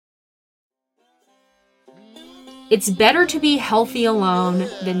It's better to be healthy alone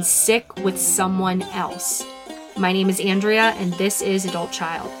than sick with someone else. My name is Andrea, and this is Adult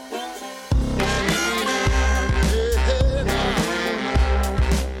Child.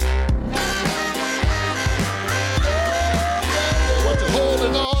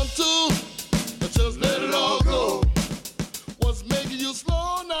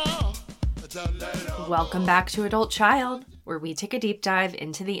 Welcome back to Adult Child, where we take a deep dive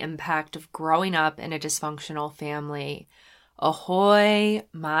into the impact of growing up in a dysfunctional family. Ahoy,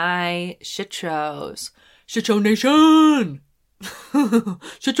 my shit shows. Shit show nation!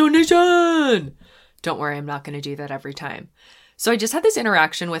 Shit show nation! Don't worry, I'm not going to do that every time. So I just had this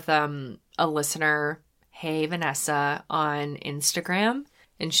interaction with a listener, Hey Vanessa, on Instagram,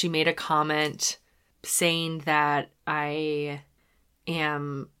 and she made a comment saying that I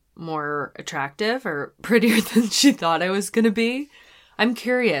am more attractive or prettier than she thought I was going to be. I'm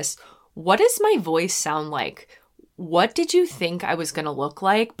curious, what does my voice sound like? What did you think I was going to look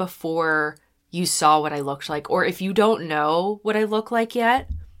like before you saw what I looked like? Or if you don't know what I look like yet,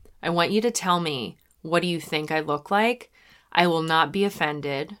 I want you to tell me, what do you think I look like? I will not be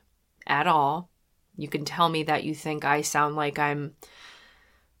offended at all. You can tell me that you think I sound like I'm...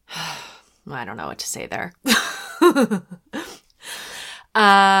 I don't know what to say there.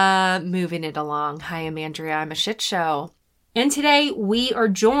 Moving it along. Hi, I'm Andrea. I'm a shit show. And today we are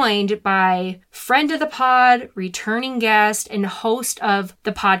joined by friend of the pod, returning guest, and host of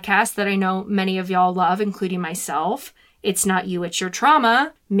the podcast that I know many of y'all love, including myself. It's Not You, It's Your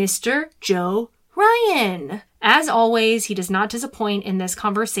Trauma, Mr. Joe Ryan. As always, he does not disappoint in this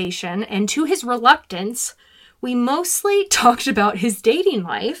conversation, and to his reluctance, we mostly talked about his dating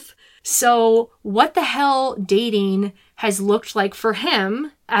life. So what the hell dating has looked like for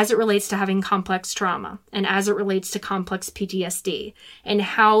him as it relates to having complex trauma and as it relates to complex PTSD and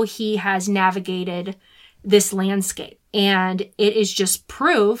how he has navigated this landscape. And it is just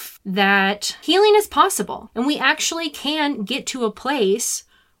proof that healing is possible. And we actually can get to a place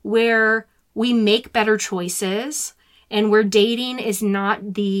where we make better choices and where dating is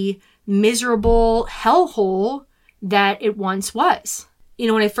not the miserable hellhole that it once was. You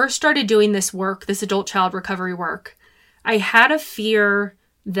know, when I first started doing this work, this adult child recovery work, I had a fear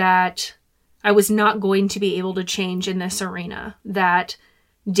that I was not going to be able to change in this arena, that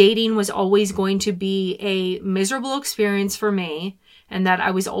dating was always going to be a miserable experience for me, and that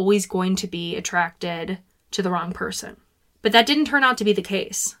I was always going to be attracted to the wrong person. But that didn't turn out to be the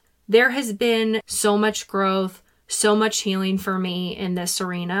case. There has been so much growth, so much healing for me in this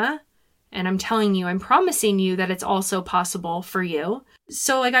arena. And I'm telling you, I'm promising you that it's also possible for you.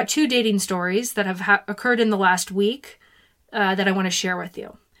 So I got 2 dating stories that have occurred in the last week that I want to share with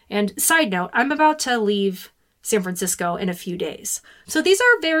you. And side note, I'm about to leave San Francisco in a few days. So these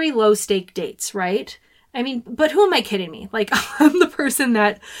are very low stake dates, right? I mean, but who am I kidding me? Like, I'm the person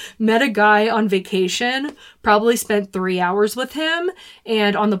that met a guy on vacation, probably spent 3 hours with him.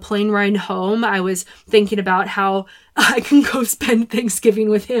 And on the plane ride home, I was thinking about how I can go spend Thanksgiving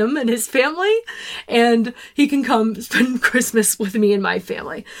with him and his family. And he can come spend Christmas with me and my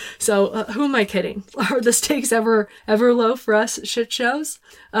family. So who am I kidding? Are the stakes ever low for us shit shows?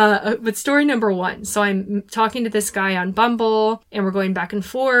 But story number 1. So I'm talking to this guy on Bumble and we're going back and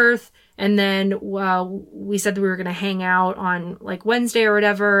forth. And then we said that we were going to hang out on like Wednesday or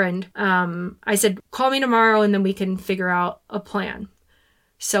whatever. And I said, call me tomorrow and then we can figure out a plan.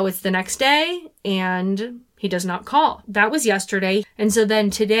 So it's the next day and he does not call. That was yesterday. And so then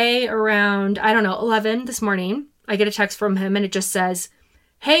today around, 11 this morning, I get a text from him and it just says,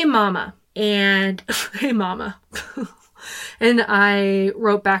 hey, mama. And hey, mama. And I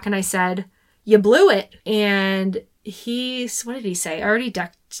wrote back and I said, you blew it. And what did he say? I already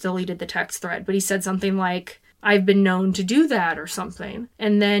deleted the text thread, but he said something like, I've been known to do that or something.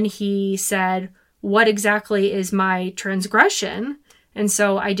 And then he said, what exactly is my transgression? And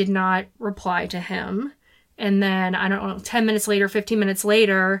so I did not reply to him. And then, 10 minutes later, 15 minutes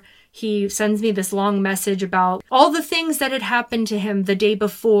later, he sends me this long message about all the things that had happened to him the day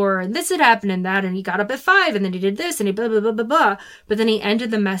before. And this had happened and that. And he got up at 5 and then he did this and he blah, blah, blah, blah, blah. But then he ended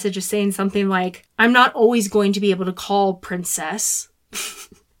the message of saying something like, I'm not always going to be able to call princess.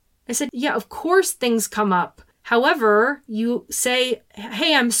 I said, yeah, of course things come up. However, you say,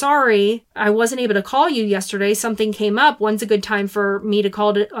 hey, I'm sorry. I wasn't able to call you yesterday. Something came up. When's a good time for me to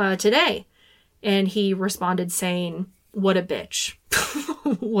call today? And he responded saying, what a bitch.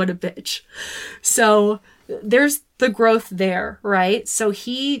 What a bitch. So there's the growth there, right? So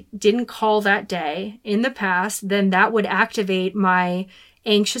he didn't call that day in the past, then that would activate my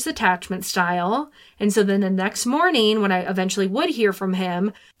anxious attachment style. And so then the next morning, when I eventually would hear from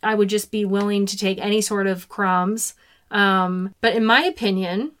him, I would just be willing to take any sort of crumbs. But in my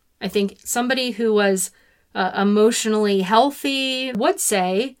opinion, I think somebody who was emotionally healthy would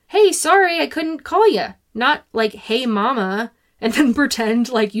say, hey, sorry, I couldn't call you. Not like, hey, mama, and then pretend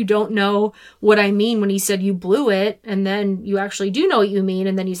like you don't know what I mean when he said you blew it, and then you actually do know what you mean,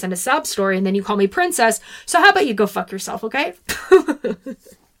 and then you send a sob story, and then you call me princess. So how about you go fuck yourself, okay?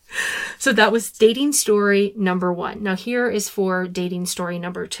 So that was dating story number 1. Now here is for dating story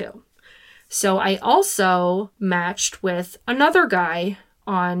number 2. So I also matched with another guy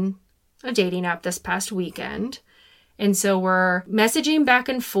on a dating app this past weekend. And so we're messaging back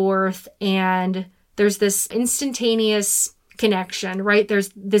and forth, and there's this instantaneous connection, right?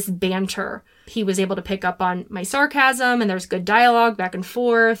 There's this banter. He was able to pick up on my sarcasm, and there's good dialogue back and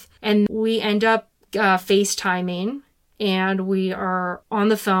forth. And we end up FaceTiming, and we are on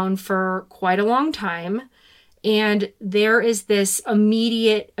the phone for quite a long time. And there is this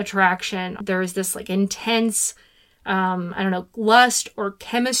immediate attraction. There is this like intense, lust or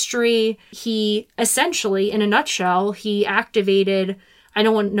chemistry. He essentially, in a nutshell, he activated, I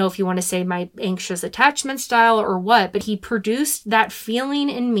don't know if you want to say my anxious attachment style or what, but he produced that feeling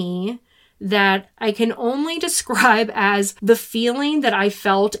in me that I can only describe as the feeling that I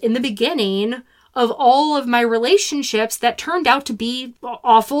felt in the beginning of all of my relationships that turned out to be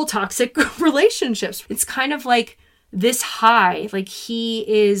awful, toxic relationships. It's kind of like this high, like he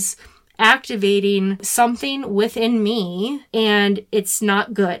is activating something within me, and it's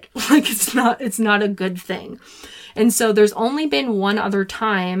not good. Like it's not a good thing. And so there's only been one other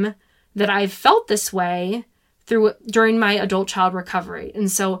time that I've felt this way during my adult child recovery. And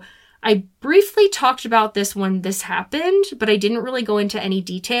so I briefly talked about this when this happened, but I didn't really go into any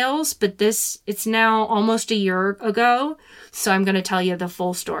details. But it's now almost a year ago. So I'm going to tell you the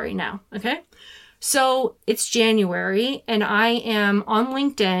full story now. Okay. So it's January, and I am on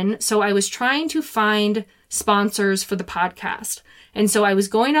LinkedIn. So I was trying to find sponsors for the podcast. And so I was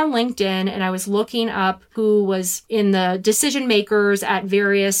going on LinkedIn, and I was looking up who was in the decision makers at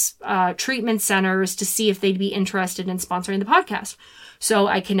various treatment centers to see if they'd be interested in sponsoring the podcast. So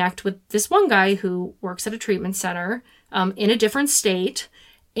I connect with this one guy who works at a treatment center in a different state,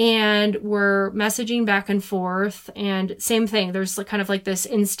 and we're messaging back and forth, and same thing. There's kind of like this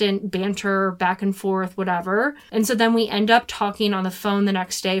instant banter back and forth, whatever. And so then we end up talking on the phone the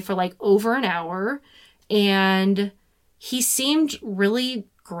next day for like over an hour, and he seemed really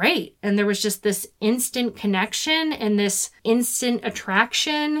great. And there was just this instant connection and this instant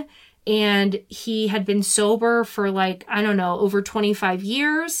attraction. And he had been sober for like, I don't know, over 25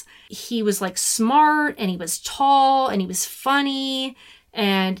 years. He was like smart, and he was tall, and he was funny,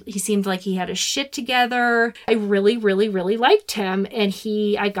 and he seemed like he had his shit together. I really, really, really liked him. And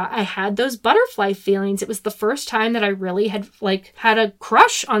I had those butterfly feelings. It was the first time that I really had a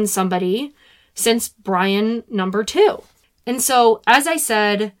crush on somebody since Brian number 2. And so, as I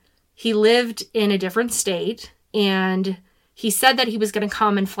said, he lived in a different state, and he said that he was going to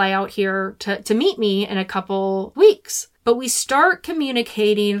come and fly out here to meet me in a couple weeks. But we start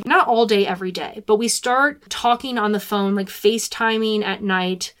communicating, not all day, every day, but we start talking on the phone, like FaceTiming at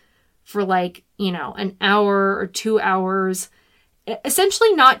night for an hour or 2 hours,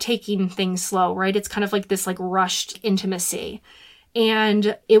 essentially not taking things slow, right? It's kind of like this rushed intimacy.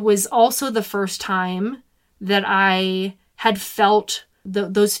 And it was also the first time that I had felt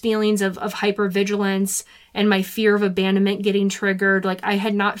those feelings of hypervigilance and my fear of abandonment getting triggered. Like I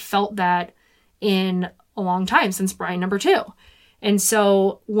had not felt that in a long time, since Brian number 2. And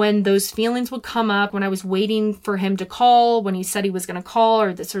so when those feelings would come up, when I was waiting for him to call, when he said he was going to call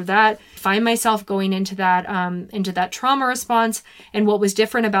or this or that, find myself going into that trauma response. And what was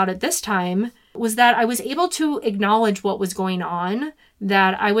different about it this time was that I was able to acknowledge what was going on,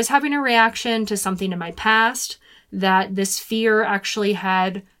 that I was having a reaction to something in my past, that this fear actually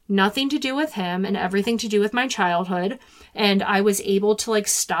had nothing to do with him and everything to do with my childhood. And I was able to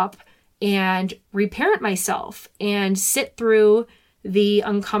stop and reparent myself and sit through the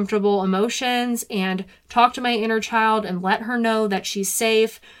uncomfortable emotions and talk to my inner child and let her know that she's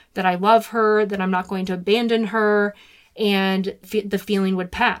safe, that I love her, that I'm not going to abandon her, and the feeling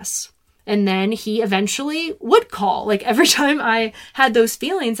would pass. And then he eventually would call. Like every time I had those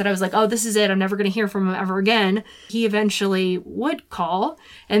feelings that I was like, oh, this is it, I'm never going to hear from him ever again, he eventually would call.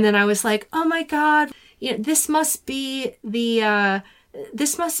 And then I was like, oh my God, this must be the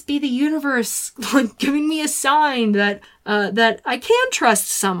universe giving me a sign that I can trust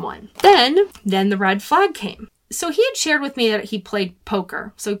someone. Then the red flag came. So he had shared with me that he played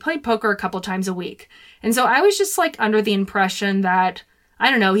poker. So he played poker a couple times a week. And so I was just under the impression that I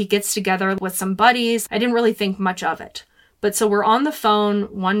don't know, he gets together with some buddies. I didn't really think much of it. But so we're on the phone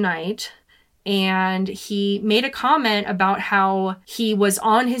one night, and he made a comment about how he was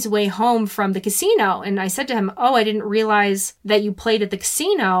on his way home from the casino. And I said to him, oh, I didn't realize that you played at the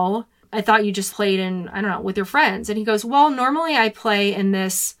casino. I thought you just played in, I don't know, with your friends. And he goes, well, normally I play in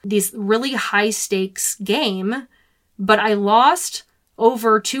these really high stakes game, but I lost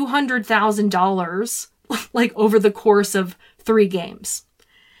over $200,000 like over the course of 3 games.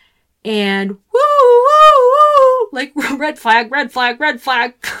 And woo, like red flag, red flag, red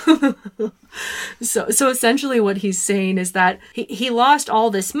flag. So essentially what he's saying is that he lost all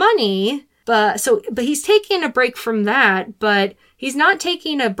this money, but he's taking a break from that, but he's not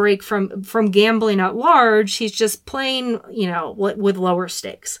taking a break from gambling at large. He's just playing, with lower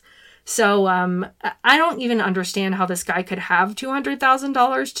stakes. So I don't even understand how this guy could have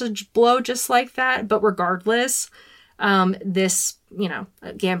 $200,000 to blow just like that. But regardless, this,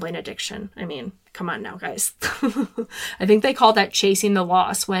 gambling addiction. I mean, come on now, guys. I think they call that chasing the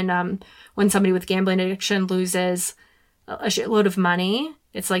loss when somebody with gambling addiction loses a shitload of money.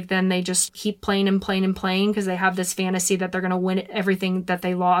 It's like then they just keep playing and playing and playing because they have this fantasy that they're going to win everything that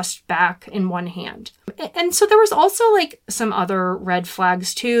they lost back in one hand. And so there was also like some other red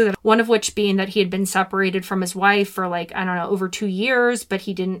flags too, one of which being that he had been separated from his wife for over 2 years, but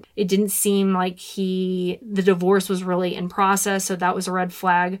it didn't seem like the divorce was really in process. So that was a red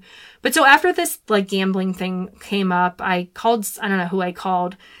flag. But so after this like gambling thing came up, I called, I don't know who I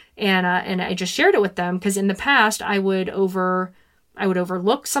called, and I just shared it with them because in the past I would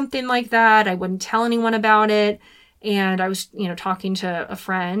overlook something like that. I wouldn't tell anyone about it. And I was, talking to a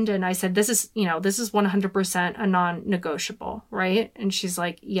friend and I said, this is 100% a non-negotiable, right? And she's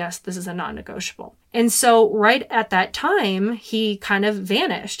like, yes, this is a non-negotiable. And so right at that time, he kind of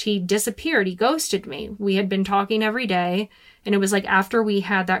vanished. He disappeared. He ghosted me. We had been talking every day. And it was like after we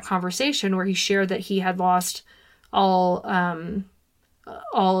had that conversation where he shared that he had lost all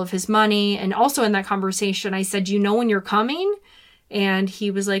of his money. And also in that conversation, I said, do you know when you're coming? And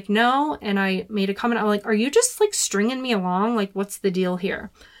he was like, no. And I made a comment. I'm like, are you just like stringing me along? Like, what's the deal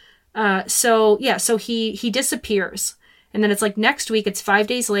here? So he disappears. And then it's like next week, it's 5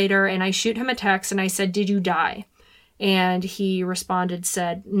 days later. And I shoot him a text and I said, did you die? And he responded,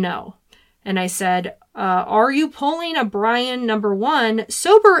 said, no. And I said, are you pulling a Brian #1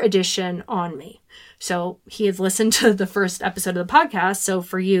 sober edition on me? So he had listened to the first episode of the podcast. So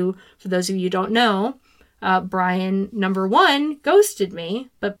for those of you who don't know, Brian #1 ghosted me,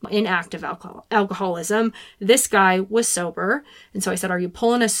 but in active alcoholism. This guy was sober. And so I said, are you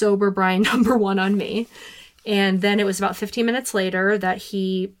pulling a sober Brian #1 on me? And then it was about 15 minutes later that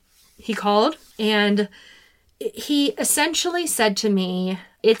he called and he essentially said to me,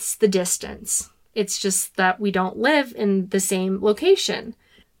 it's the distance. It's just that we don't live in the same location.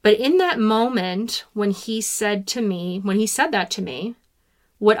 But in that moment, when he said that to me,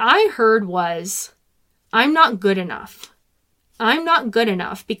 what I heard was, I'm not good enough. I'm not good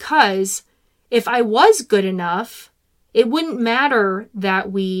enough because if I was good enough, it wouldn't matter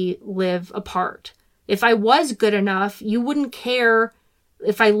that we live apart. If I was good enough, you wouldn't care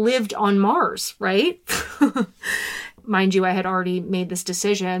if I lived on Mars, right? Mind you, I had already made this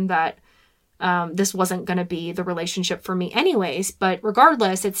decision that this wasn't going to be the relationship for me anyways. But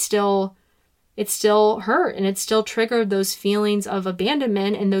regardless, it still hurt and it still triggered those feelings of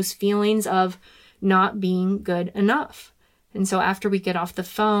abandonment and those feelings of not being good enough. And so after we get off the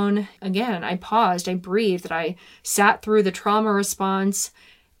phone, again, I paused, I breathed, I sat through the trauma response,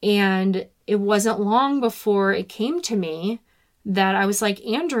 and it wasn't long before it came to me that I was like,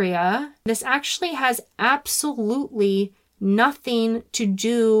 Andrea, this actually has absolutely nothing to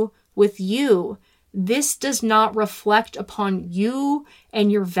do with you. This does not reflect upon you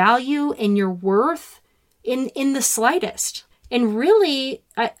and your value and your worth in the slightest. And really,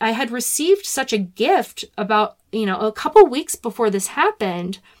 I had received such a gift about, a couple weeks before this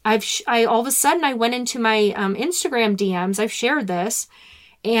happened. I all of a sudden, I went into my Instagram DMs. I've shared this.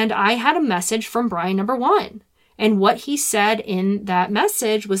 And I had a message from Brian #1. And what he said in that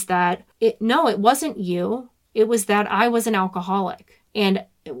message was that, it wasn't you. It was that I was an alcoholic. And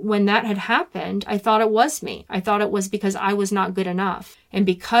when that had happened, I thought it was me. I thought it was because I was not good enough. And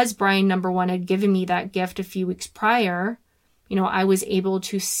because Brian #1 had given me that gift a few weeks prior, I was able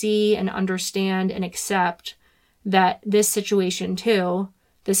to see and understand and accept that this situation too,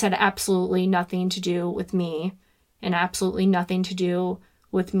 this had absolutely nothing to do with me and absolutely nothing to do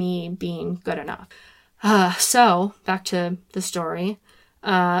with me being good enough. So back to the story.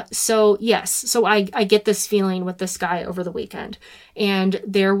 So I get this feeling with this guy over the weekend, and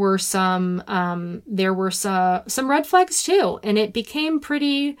there were some red flags too. And it became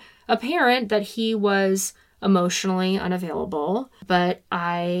pretty apparent that he was emotionally unavailable, but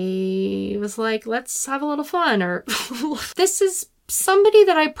I was like, let's have a little fun, or this is somebody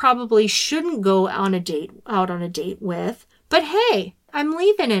that I probably shouldn't go out on a date with, but hey, I'm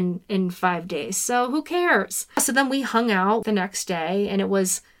leaving in 5 days, so who cares? So then we hung out the next day, and it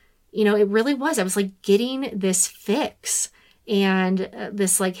was, it really was. I was like getting this fix and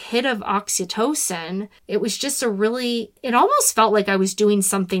this like hit of oxytocin. It was just it almost felt like I was doing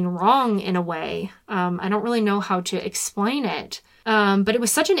something wrong in a way. I don't really know how to explain it. But it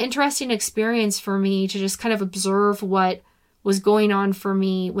was such an interesting experience for me to just kind of observe what was going on for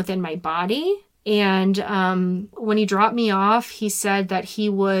me within my body. And when he dropped me off, he said that he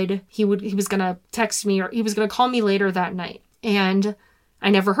was going to text me, or he was going to call me later that night. And I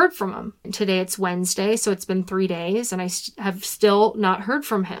never heard from him. And today it's Wednesday, so it's been 3 days, and I have still not heard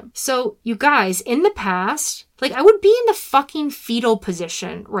from him. So you guys, in the past, like, I would be in the fucking fetal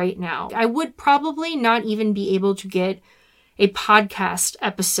position right now. I would probably not even be able to get a podcast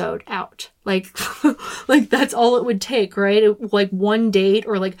episode out. Like that's all it would take, right? Like one date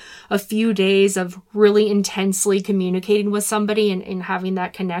or like a few days of really intensely communicating with somebody and having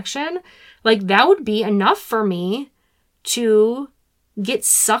that connection. Like, that would be enough for me to get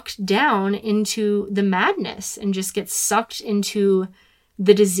sucked down into the madness and just get sucked into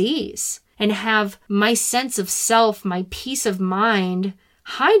the disease and have my sense of self, my peace of mind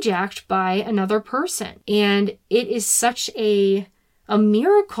hijacked by another person. And it is such a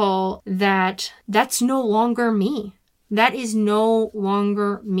miracle that that's no longer me. That is no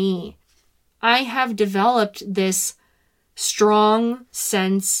longer me. I have developed this strong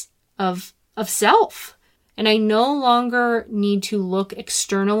sense of self. And I no longer need to look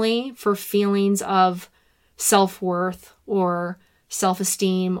externally for feelings of self-worth or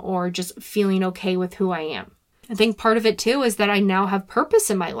self-esteem or just feeling okay with who I am. I think part of it too is that I now have purpose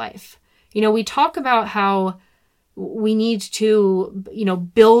in my life. We talk about how we need to,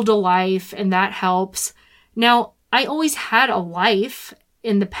 build a life, and that helps. Now, I always had a life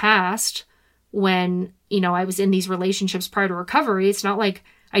in the past when, I was in these relationships prior to recovery. It's not like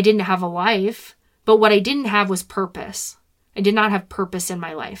I didn't have a life, but what I didn't have was purpose. I did not have purpose in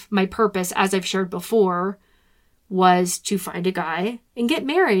my life. My purpose, as I've shared before, was to find a guy and get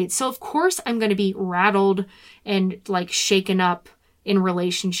married. So of course I'm going to be rattled and like shaken up in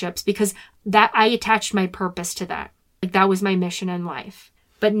relationships because that I attached my purpose to that. Like, that was my mission in life.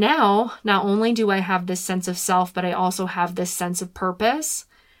 But now, not only do I have this sense of self, but I also have this sense of purpose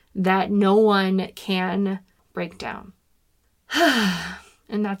that no one can break down.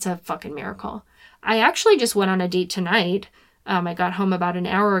 And that's a fucking miracle. I actually just went on a date tonight. I got home about an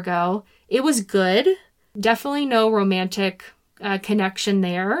hour ago. It was good. Definitely no romantic connection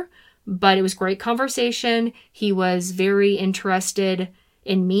there, but it was great conversation. He was very interested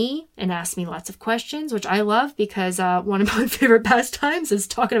in me and asked me lots of questions, which I love because one of my favorite pastimes is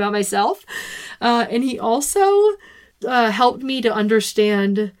talking about myself. And he also helped me to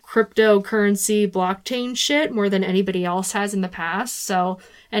understand cryptocurrency blockchain shit more than anybody else has in the past. So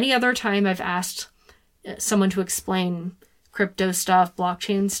any other time I've asked someone to explain crypto stuff,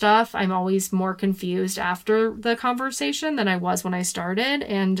 blockchain stuff, I'm always more confused after the conversation than I was when I started.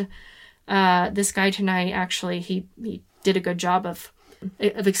 And this guy tonight, actually, he did a good job of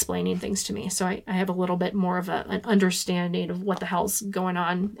explaining things to me. So I have a little bit more of an understanding of what the hell's going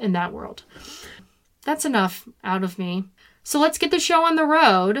on in that world. That's enough out of me. So let's get the show on the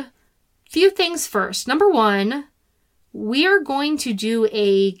road. Few things first. Number one, we are going to do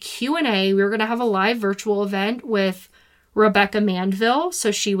a Q&A. We're going to have a live virtual event with Rebecca Mandeville.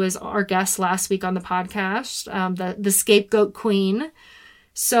 So she was our guest last week on the podcast, the scapegoat queen.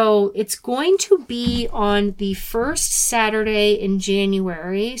 So it's going to be on the first Saturday in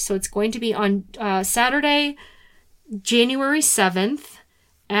January. So it's going to be on Saturday, January 7th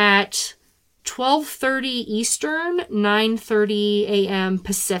at 12:30 Eastern, 9:30 a.m.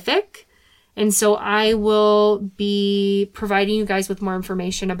 Pacific. And so I will be providing you guys with more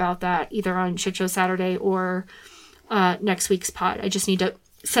information about that either on Shit Show Saturday or next week's pod. I just need to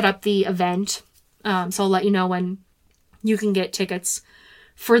set up the event. So I'll let you know when you can get tickets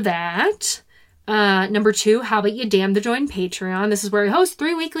for that. Number two, how about you damn to join Patreon? This is where I host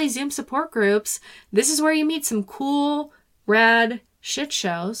 3 weekly Zoom support groups. This is where you meet some cool, rad shit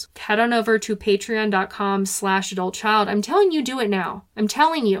shows. Head on over to patreon.com/adultchild. I'm telling you, do it now. I'm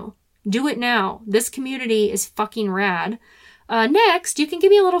telling you, do it now. This community is fucking rad. Next, you can give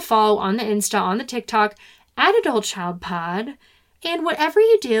me a little follow on the Insta, on the TikTok, @AdultChildPod. And whatever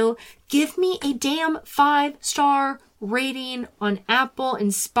you do, give me a damn 5-star rating on Apple and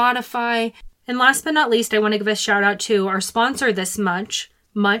Spotify. And last but not least, I want to give a shout out to our sponsor this month,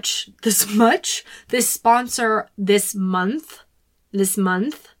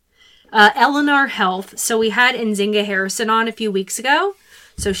 Eleanor Health. So we had Nzinga Harrison on a few weeks ago.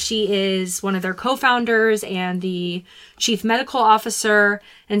 So she is one of their co-founders and the chief medical officer.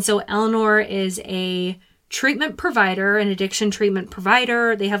 And so Eleanor is a treatment provider, an addiction treatment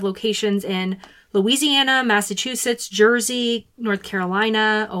provider. They have locations in Louisiana, Massachusetts, Jersey, North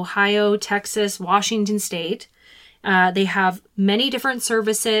Carolina, Ohio, Texas, Washington State. They have many different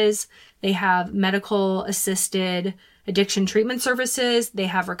services. They have medical assisted addiction treatment services. They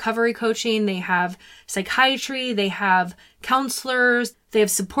have recovery coaching. They have psychiatry. They have counselors. They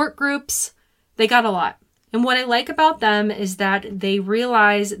have support groups. They got a lot. And what I like about them is that they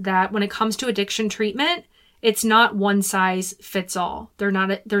realize that when it comes to addiction treatment, it's not one size fits all.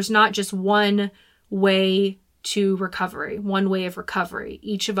 There's not just one way to recovery, one way of recovery.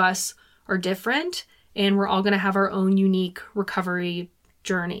 Each of us are different, and we're all going to have our own unique recovery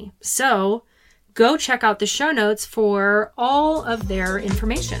journey. So go check out the show notes for all of their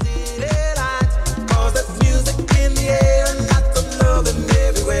information.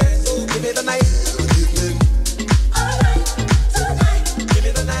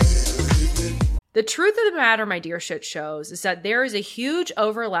 The truth of the matter, my dear shit shows, is that there is a huge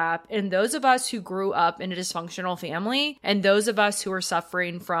overlap in those of us who grew up in a dysfunctional family and those of us who are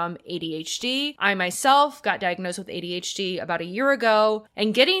suffering from ADHD. I myself got diagnosed with ADHD about a year ago,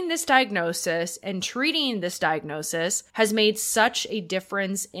 and getting this diagnosis and treating this diagnosis has made such a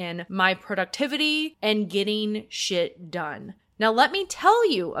difference in my productivity and getting shit done. Now, let me tell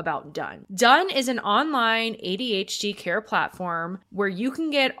you about Done. Done is an online ADHD care platform where you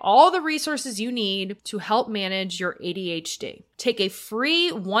can get all the resources you need to help manage your ADHD. Take a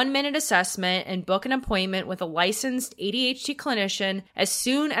free 1-minute assessment and book an appointment with a licensed ADHD clinician as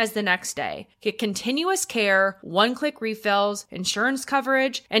soon as the next day. Get continuous care, one-click refills, insurance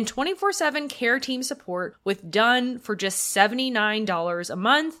coverage, and 24/7 care team support with Done for just $79 a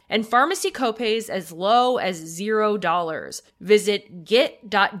month and pharmacy copays as low as $0. Visit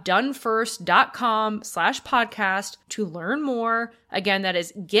get.donefirst.com/podcast to learn more. Again, that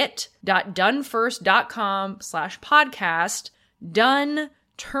is get.donefirst.com/podcast. Done.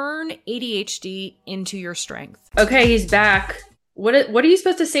 Turn ADHD into your strength. Okay, he's back. What are you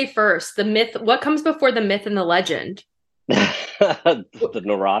supposed to say first? The myth. What comes before the myth and the legend? The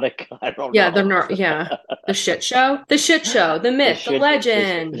neurotic. I don't know. The shit show. The shit show. The myth. The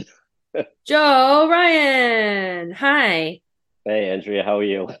legend. Joe Ryan. Hi. Hey, Andrea. How are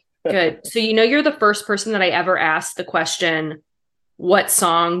you? Good. So you're the first person that I ever asked the question, what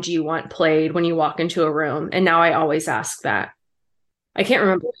song do you want played when you walk into a room? And now I always ask that. I can't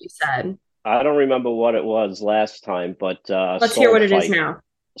remember what you said. I don't remember what it was last time, but let's hear what it is now.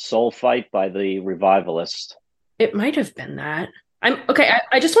 Soul Fight by the Revivalist. It might have been that. I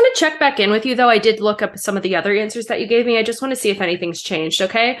just want to check back in with you, though. I did look up some of the other answers that you gave me. I just want to see if anything's changed.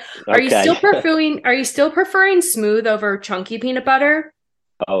 Okay. Are you still preferring smooth over chunky peanut butter?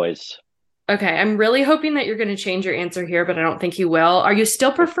 Always. Okay. I'm really hoping that you're going to change your answer here, but I don't think you will. Are you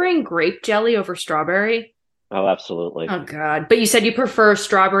still preferring grape jelly over strawberry? Oh, absolutely. Oh, God. But you said you prefer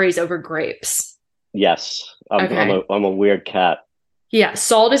strawberries over grapes. Yes. I'm a weird cat. Yeah.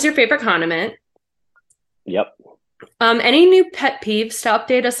 Salt is your favorite condiment. Yep. Any new pet peeves to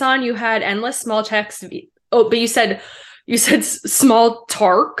update us on? You had endless small text. But you said small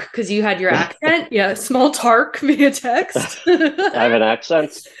talk because you had your accent. Yeah. Small talk via text. I have an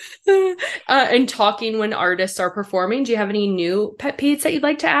accent. And talking when artists are performing. Do you have any new pet peeves that you'd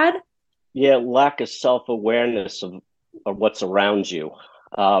like to add? Yeah, lack of self-awareness of what's around you.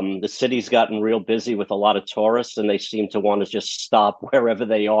 The city's gotten real busy with a lot of tourists, and they seem to want to just stop wherever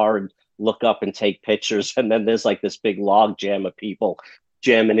they are and look up and take pictures. And then there's like this big log jam of people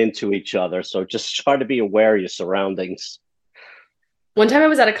jamming into each other. So just try to be aware of your surroundings. One time I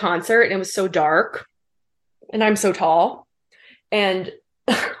was at a concert and it was so dark, and I'm so tall. And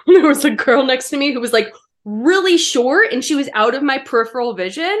there was a girl next to me who was like really short, and she was out of my peripheral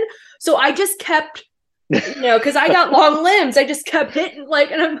vision. So I just kept, because I got long limbs, I just kept hitting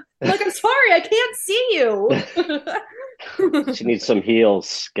and I'm like, I'm sorry, I can't see you. She needs some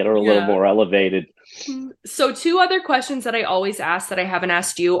heels. Get her a little more elevated. So 2 other questions that I always ask that I haven't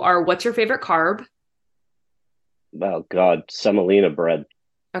asked you are, what's your favorite carb? Oh, God, semolina bread.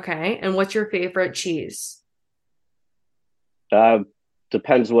 Okay. And what's your favorite cheese?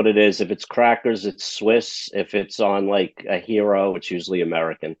 Depends what it is. If it's crackers, it's Swiss. If it's on like a Hero, it's usually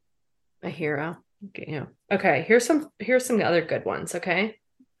American. A Hero. Okay, yeah. Okay, here's some other good ones, okay?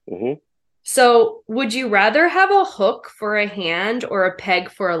 Hmm. So, would you rather have a hook for a hand or a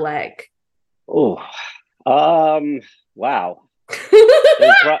peg for a leg? Oh, um, wow.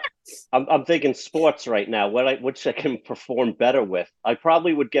 They pro I'm thinking sports right now. Which I can perform better with. I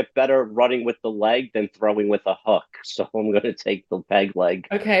probably would get better running with the leg than throwing with a hook. So I'm going to take the peg leg.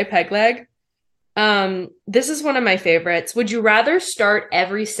 Okay, peg leg. This is one of my favorites. Would you rather start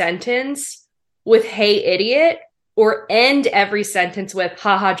every sentence with "Hey idiot" or end every sentence with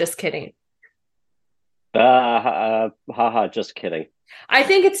 "Haha, just kidding"? Haha, just kidding. I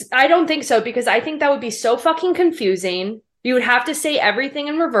don't think so because I think that would be so fucking confusing. You would have to say everything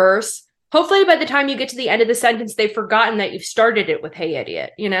in reverse. Hopefully, by the time you get to the end of the sentence, they've forgotten that you've started it with "Hey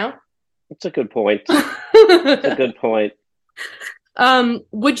idiot," you know? It's a good point. It's a good point.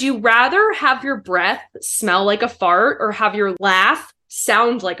 Would you rather have your breath smell like a fart or have your laugh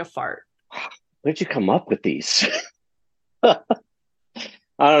sound like a fart? Where'd you come up with these? I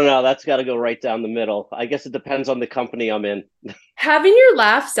don't know. That's got to go right down the middle. I guess it depends on the company I'm in. Having your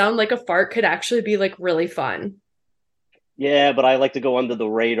laugh sound like a fart could actually be like really fun. Yeah, but I like to go under the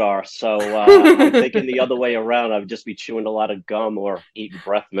radar. So I'm thinking the other way around. I would just be chewing a lot of gum or eating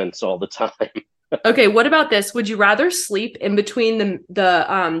breath mints all the time. Okay, what about this? Would you rather sleep in between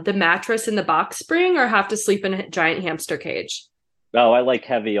the mattress and the box spring or have to sleep in a giant hamster cage? No, I like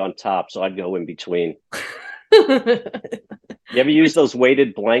heavy on top, so I'd go in between. You ever use those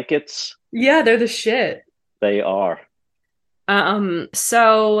weighted blankets? Yeah, they're the shit. They are.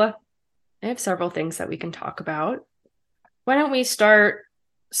 So I have several things that we can talk about. Why don't we start?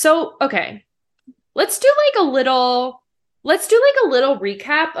 So, okay, let's do like a little let's do like a little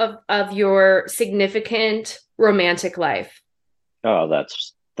recap of your significant romantic life. Oh,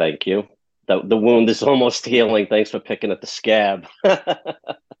 that's thank you. The wound is almost healing. Thanks for picking at the scab. How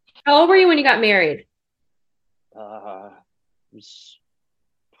old were you when you got married? It was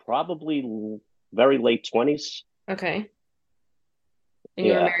probably very late 20s. Okay. And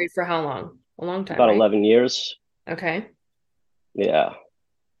you were Yeah, married for how long? A long time, about right? 11 years. Okay. Yeah.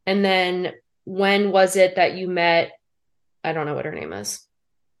 And then when was it that you met? I don't know what her name is.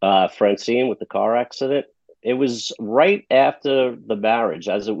 Francine with the car accident. It was right after the marriage,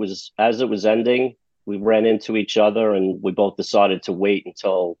 as it was ending. We ran into each other, and we both decided to wait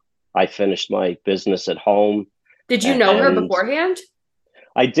until I finished my business at home. Did you know her And beforehand?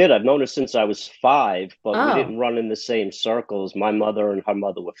 I did. I've known her since I was 5, but we Oh. didn't run in the same circles. My mother and her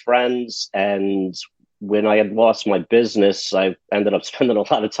mother were friends, and when I had lost my business, I ended up spending a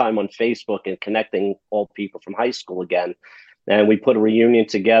lot of time on Facebook and connecting all people from high school again. And we put a reunion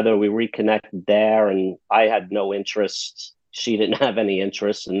together. We reconnected there, and I had no interest. She didn't have any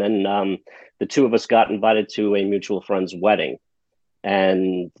interest. And then the two of us got invited to a mutual friend's wedding.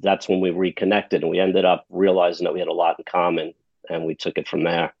 And that's when we reconnected, and we ended up realizing that we had a lot in common, and we took it from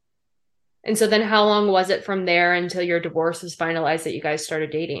there. And so then how long was it from there until your divorce was finalized that you guys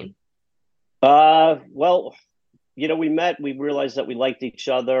started dating? Well, we met, we realized that we liked each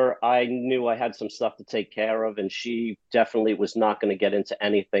other. I knew I had some stuff to take care of, and she definitely was not going to get into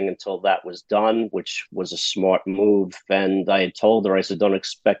anything until that was done, which was a smart move. And I had told her, I said, don't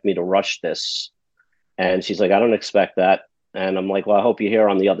expect me to rush this. And she's like, I don't expect that. And I'm like, well, I hope you're here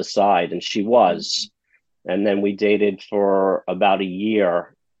on the other side. And she was. And then we dated for about a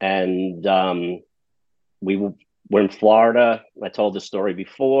year. And we were in Florida. I told the story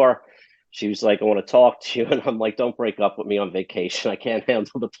before. She was like, I want to talk to you. And I'm like, don't break up with me on vacation. I can't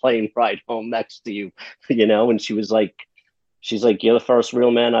handle the plane ride home next to you, And she's like, you're the first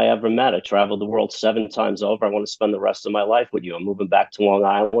real man I ever met. I traveled the world 7 times over. I want to spend the rest of my life with you. I'm moving back to Long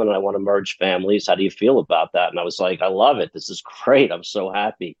Island and I want to merge families. How do you feel about that? And I was like, I love it. This is great. I'm so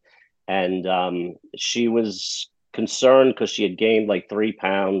happy. And she was concerned because she had gained like 3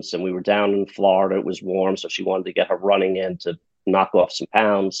 pounds and we were down in Florida. It was warm. So she wanted to get her running in to knock off some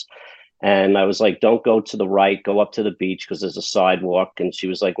pounds. And I was like, don't go to the right, go up to the beach because there's a sidewalk. And she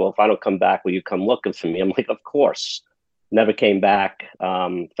was like, well, if I don't come back, will you come looking for me? I'm like, of course. Never came back.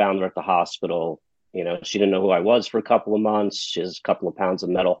 Found her at the hospital. She didn't know who I was for a couple of months. She has a couple of pounds of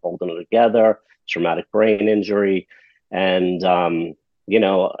metal holding her together, traumatic brain injury. And, you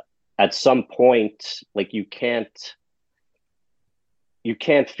know, at some point, like you can't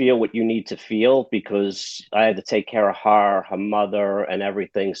feel what you need to feel because I had to take care of her mother, and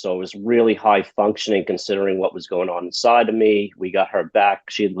everything. So it was really high functioning considering what was going on inside of me. We got her back.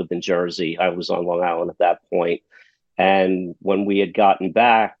 She had lived in Jersey. I was on Long Island at that point. And when we had gotten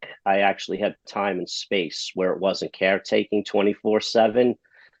back, I actually had time and space where it wasn't caretaking 24/7.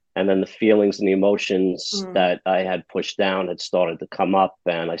 And then the feelings and the emotions Mm. that I had pushed down had started to come up,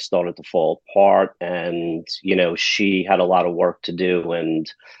 and I started to fall apart. And, she had a lot of work to do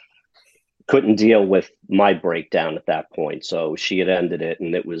and couldn't deal with my breakdown at that point. So she had ended it,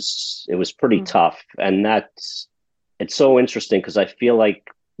 and it was pretty Mm. tough. And it's so interesting because I feel like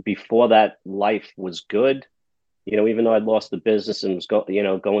before that, life was good. Even though I'd lost the business and was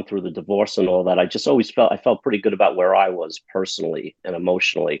going through the divorce and all that, I just always felt pretty good about where I was personally and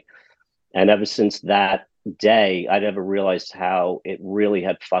emotionally. And ever since that day, I never realized how it really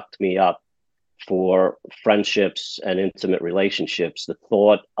had fucked me up for friendships and intimate relationships. The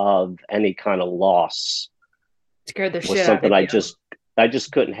thought of any kind of loss Scared the was shit out something of I you. just I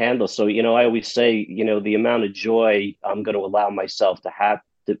just couldn't handle. So, I always say, the amount of joy I'm going to allow myself to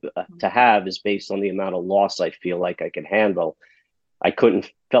have is based on the amount of loss I feel like I can handle.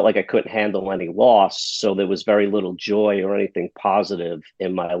 Felt like I couldn't handle any loss, so there was very little joy or anything positive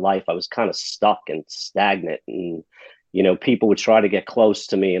in my life. I was kind of stuck and stagnant, and people would try to get close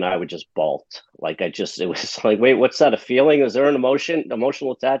to me and I would just bolt. It was like, wait, what's that? A feeling? Is there an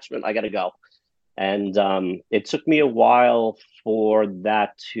emotional attachment? I got to go. And it took me a while for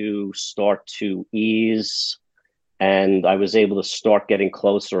that to start to ease, and I was able to start getting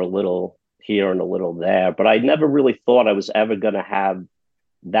closer a little here and a little there. But I never really thought I was ever going to have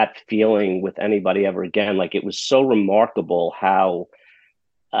that feeling with anybody ever again. Like, it was so remarkable how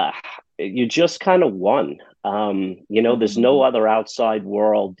uh, you just kind of won. There's no Mhm. other outside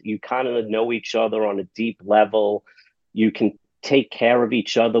world. You kind of know each other on a deep level. You can take care of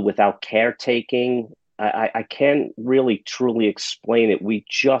each other without caretaking. I can't really truly explain it. We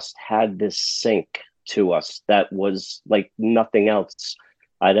just had this sync to us that was like nothing else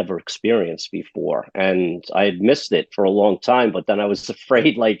I'd ever experienced before. And I had missed it for a long time, but then I was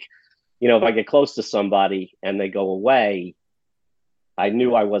afraid, like, if I get close to somebody and they go away, I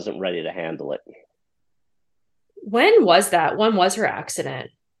knew I wasn't ready to handle it. When was that? When was her accident?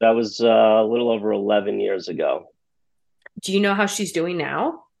 That was a little over 11 years ago. Do you know how she's doing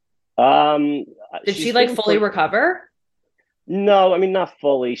now? Um, Did she she's like doing fully pretty. recover? No, I mean, not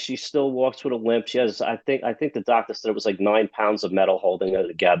fully. She still walks with a limp. She has, I think the doctor said it was like 9 pounds of metal holding her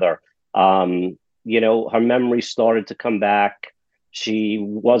together. Her memory started to come back. She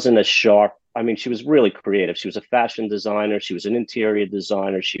wasn't as sharp. I mean, she was really creative. She was a fashion designer. She was an interior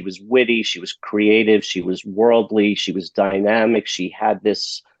designer. She was witty. She was creative. She was worldly. She was dynamic. She had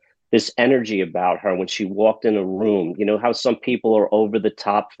this energy about her when she walked in a room. You know how some people are over the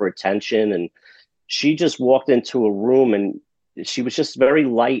top for attention, and she just walked into a room and she was just very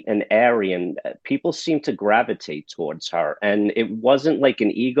light and airy, and people seemed to gravitate towards her. And it wasn't like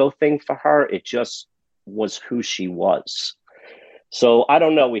an ego thing for her, it just was who she was. So I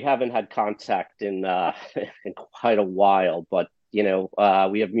don't know, we haven't had contact in in quite a while, but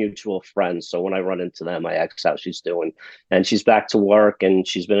we have mutual friends, so when I run into them I ask how she's doing. And she's back to work, and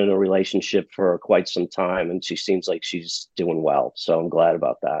she's been in a relationship for quite some time, and she seems like she's doing well, so I'm glad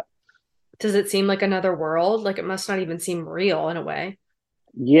about that. Does it seem like another world? Like it must not even seem real in a way.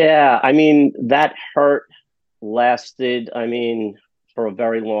 Yeah, I mean, that hurt lasted, I mean, for a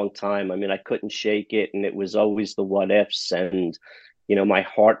very long time. I mean, I couldn't shake it, and it was always the what ifs. And, my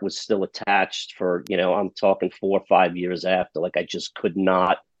heart was still attached for, I'm talking 4 or 5 years after. Like, I just could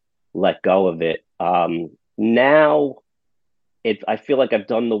not let go of it. Now, I feel like I've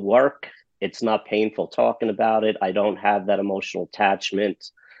done the work. It's not painful talking about it. I don't have that emotional attachment.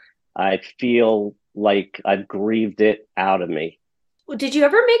 I feel like I've grieved it out of me. Well, did you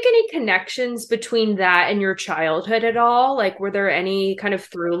ever make any connections between that and your childhood at all? Like, were there any kind of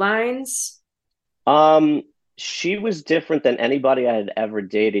through lines? Um, she was different than anybody I had ever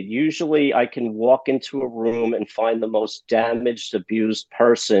dated. Usually, I can walk into a room and find the most damaged, abused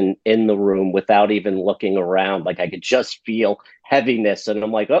person in the room without even looking around. Like, I could just feel heaviness, and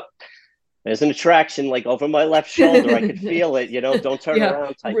I'm like, oh, there's an attraction like over my left shoulder. I could feel it, don't turn Yeah.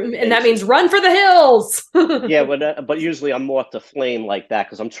 around type of And thing. that So means run for the hills. yeah, but usually I'm more to flame like that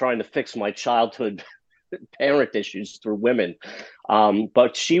because I'm trying to fix my childhood parent issues through women.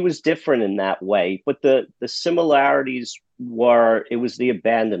 But she was different in that way. But the similarities were, it was the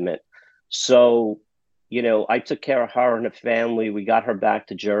abandonment. So, I took care of her and her family. We got her back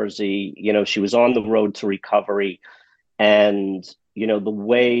to Jersey. She was on the road to recovery. And, the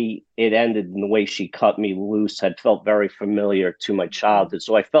way it ended and the way she cut me loose had felt very familiar to my childhood.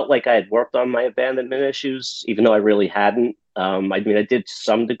 So I felt like I had worked on my abandonment issues, even though I really hadn't. I mean, I did to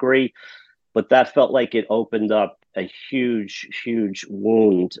some degree, but that felt like it opened up a huge, huge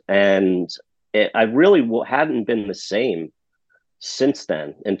wound. And I really hadn't been the same since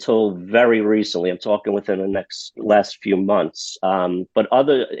then until very recently. I'm talking within the last few months. But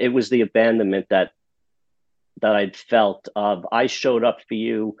it was the abandonment that I'd felt of I showed up for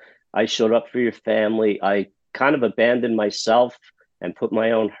you, I showed up for your family. I kind of abandoned myself and put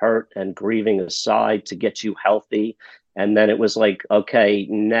my own hurt and grieving aside to get you healthy. And then it was like, okay,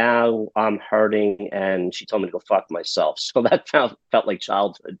 now I'm hurting. And she told me to go fuck myself. So that felt like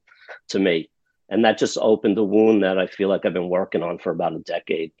childhood to me. And that just opened a wound that I feel like I've been working on for about a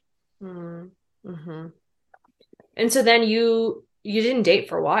decade. Mm-hmm. And so then you didn't date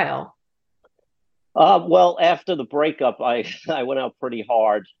for a while. Well, after the breakup, I went out pretty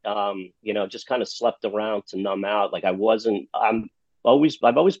hard. Just kind of slept around to numb out. Like I've always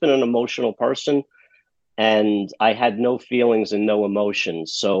been an emotional person, and I had no feelings and no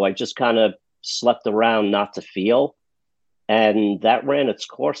emotions. So I just kind of slept around not to feel. And that ran its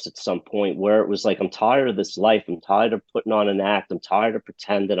course at some point where it was like, I'm tired of this life. I'm tired of putting on an act. I'm tired of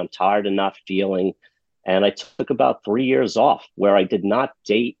pretending. I'm tired of not feeling. And I took about 3 years off where I did not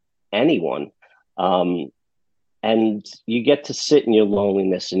date anyone. Um, and you get to sit in your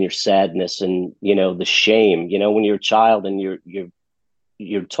loneliness and your sadness and, the shame, when you're a child and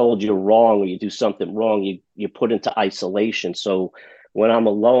you're told you're wrong or you do something wrong, you're put into isolation. So when I'm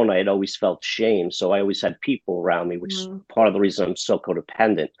alone, I had always felt shame. So I always had people around me, which is part of the reason I'm so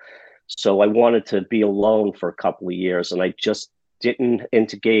codependent. So I wanted to be alone for a couple of years, and I just didn't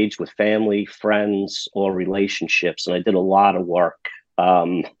engage with family, friends, or relationships. And I did a lot of work.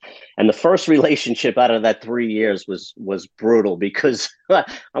 And the first relationship out of that 3 years was brutal because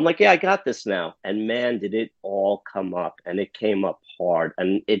I'm like, yeah, I got this now. And man, did it all come up, and it came up hard.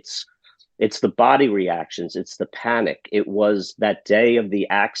 And it's the body reactions, it's the panic. It was that day of the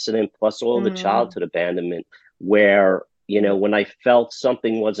accident plus all the childhood abandonment where, when I felt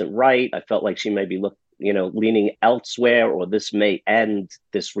something wasn't right, I felt like she may be leaning elsewhere, or this may end.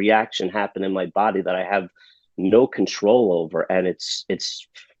 This reaction happened in my body that I have no control over, and it's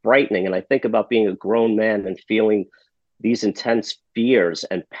frightening. And I think about being a grown man and feeling these intense fears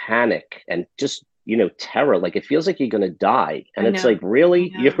and panic and just terror. Like it feels like you're gonna die, and it's like,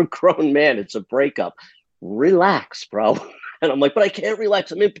 really, you're a grown man, it's a breakup, relax, bro. And I'm like, but I can't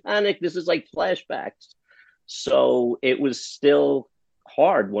relax, I'm in panic, this is like flashbacks. So it was still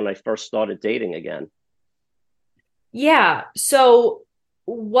hard when I first started dating again. Yeah. So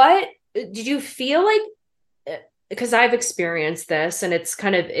what did you feel like? Because I've experienced this, and it's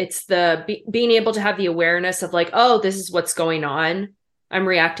being able to have the awareness of like, oh, this is what's going on. I'm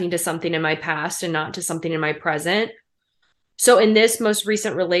reacting to something in my past and not to something in my present. So in this most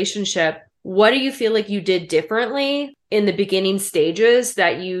recent relationship, what do you feel like you did differently in the beginning stages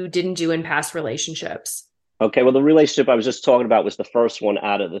that you didn't do in past relationships? Okay, well, the relationship I was just talking about was the first one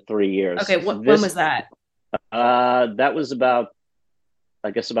out of the 3 years. Okay, when was that? That was I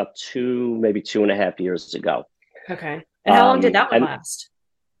guess about maybe 2.5 years ago. Okay. And how long did that one last?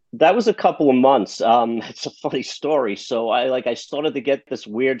 That was a couple of months. It's a funny story. So I started to get this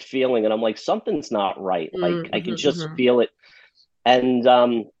weird feeling, and I'm like, something's not right. Like I can just feel it. And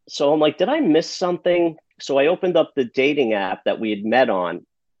so I'm like, did I miss something? So I opened up the dating app that we had met on,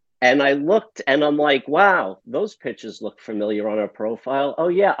 and I looked, and I'm like, wow, those pictures look familiar on our profile. Oh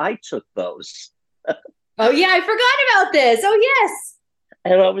yeah, I took those. Oh yeah, I forgot about this. Oh yes.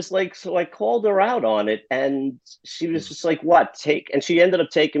 And I was like, so I called her out on it, and she was just like, what, and she ended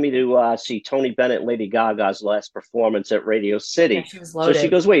up taking me to see Tony Bennett and Lady Gaga's last performance at Radio City. Yeah, she was loaded. So she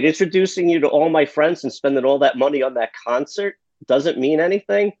goes, wait, introducing you to all my friends and spending all that money on that concert doesn't mean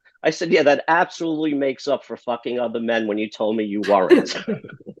anything? I said, yeah, that absolutely makes up for fucking other men when you told me you weren't.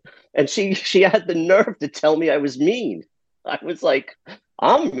 And she had the nerve to tell me I was mean. I was like,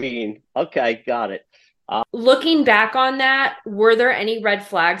 I'm mean. Okay, got it. Looking back on that, were there any red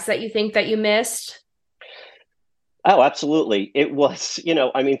flags that you think that you missed? Oh, absolutely. It was,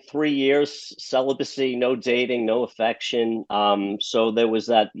 3 years celibacy, no dating, no affection. So there was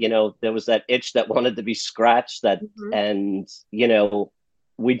that itch that wanted to be scratched and,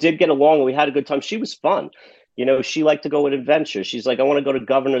 we did get along. We had a good time. She was fun. She liked to go on adventures. She's like, I want to go to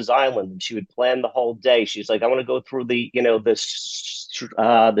Governor's Island. And she would plan the whole day. She's like, I want to go through the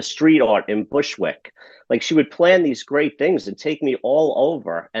street art in Bushwick. Like she would plan these great things and take me all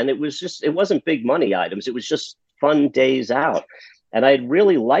over. And it wasn't big money items. It was just fun days out. And I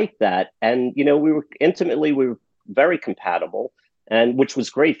really liked that. And, we were very compatible, and which was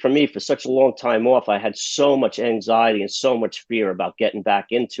great for me for such a long time off. I had so much anxiety and so much fear about getting back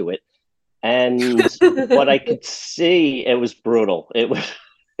into it. And what I could see, it was brutal. It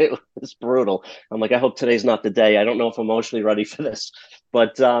was brutal. I'm like, I hope today's not the day. I don't know if I'm emotionally ready for this.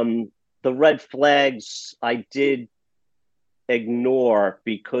 But the red flags, I did ignore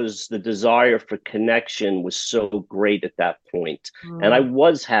because the desire for connection was so great at that point. And I Mm.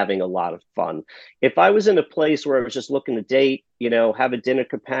 was having a lot of fun. If I was in a place where I was just looking to date, have a dinner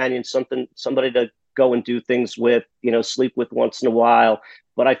companion, somebody to go and do things with, sleep with once in a while,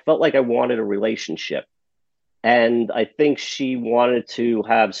 but I felt like I wanted a relationship. And I think she wanted to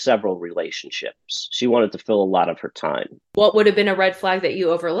have several relationships. She wanted to fill a lot of her time. What would have been a red flag that you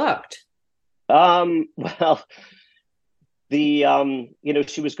overlooked? Well,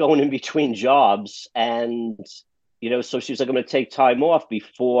 she was going in between jobs, and so she was like, I'm going to take time off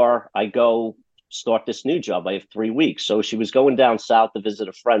before I go start this new job. I have 3 weeks. So she was going down south to visit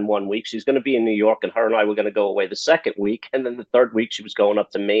a friend 1 week. She's going to be in New York, and her and I were going to go away the second week. And then the third week, she was going up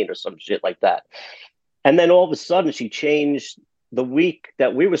to Maine or some shit like that. And then all of a sudden, she changed the week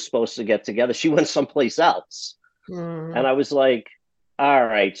that we were supposed to get together. She went someplace else. And Mm. I was like, all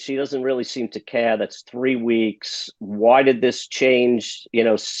right, she doesn't really seem to care. That's 3 weeks. Why did this change,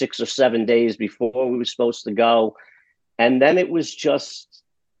 6 or 7 days before we were supposed to go? And then it was just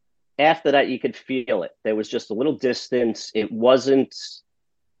after that, you could feel it. There was just a little distance. It wasn't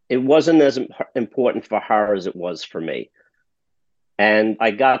as important for her as it was for me. And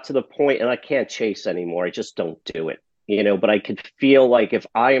I got to the point, and I can't chase anymore. I just don't do it, but I could feel like if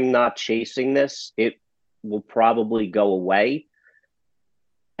I am not chasing this, it will probably go away.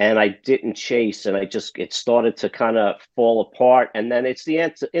 And I didn't chase, and it started to kind of fall apart. And then it's the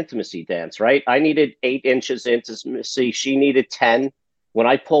intimacy dance, right? I needed 8 inches intimacy. She needed 10. When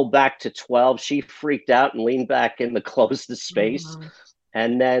I pulled back to 12, she freaked out and leaned back in to close the space. Mm.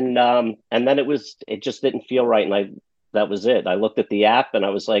 And then it just didn't feel right. And that was it. I looked at the app and I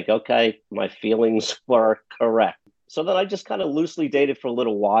was like, okay, my feelings were correct. So then I just kind of loosely dated for a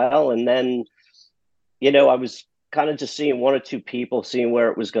little while. And then, I was kind of just seeing one or two people, seeing where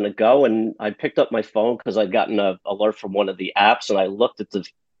it was going to go. And I picked up my phone because I'd gotten an alert from one of the apps, and I looked at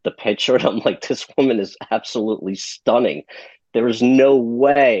the picture, and I'm like, this woman is absolutely stunning. There is no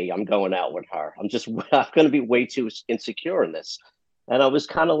way I'm going out with her. I'm going to be way too insecure in this. And I was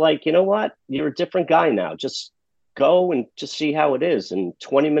kind of like, you know what? You're a different guy now. Just go and just see how it is. And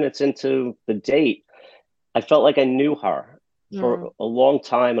 20 minutes into the date, I felt like I knew her Mm. for a long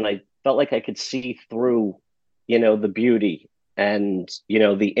time, and I felt like I could see through, the beauty and,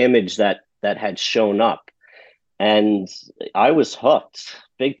 the image that had shown up. And I was hooked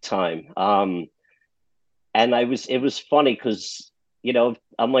big time. And it was funny because,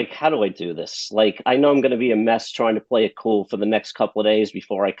 I'm like, how do I do this? Like, I know I'm going to be a mess trying to play it cool for the next couple of days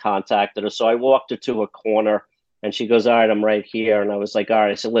before I contacted her. So I walked her to a corner, and she goes, all right, I'm right here. And I was like, all right.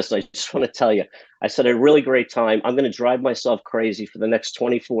 I said, listen, I just want to tell you, I said, a really great time. I'm going to drive myself crazy for the next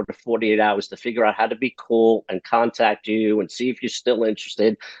 24 to 48 hours to figure out how to be cool and contact you and see if you're still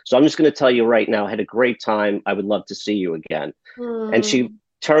interested. So I'm just going to tell you right now, I had a great time. I would love to see you again. And she Mm.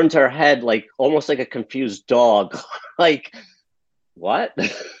 turned her head like almost like a confused dog, like, what?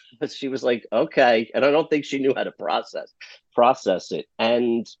 But she was like, okay. And I don't think she knew how to process it.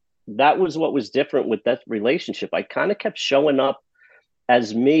 And that was what was different with that relationship. I kind of kept showing up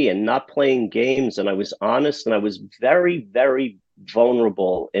as me and not playing games. And I was honest, and I was very, very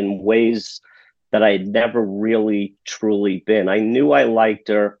vulnerable in ways that I had never really truly been. I knew I liked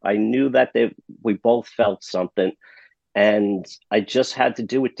her. I knew that we both felt something, and I just had to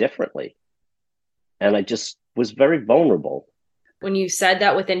do it differently. And I just was very vulnerable. When you said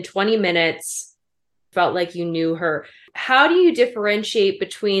that within 20 minutes, felt like you knew her. How do you differentiate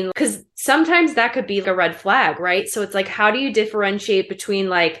between, because sometimes that could be a red flag, right? So it's like, how do you differentiate between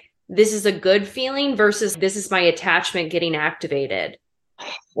like, this is a good feeling versus this is my attachment getting activated?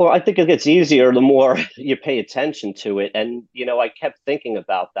 Well, I think it gets easier the more you pay attention to it. And, I kept thinking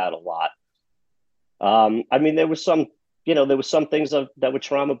about that a lot. I mean, there was some things that were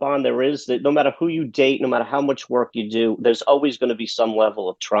trauma bond. There is that no matter who you date, no matter how much work you do, there's always going to be some level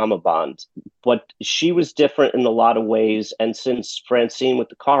of trauma bond. But she was different in a lot of ways. And since Francine with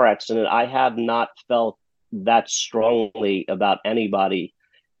the car accident, I have not felt that strongly about anybody.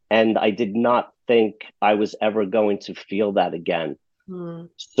 And I did not think I was ever going to feel that again. Hmm.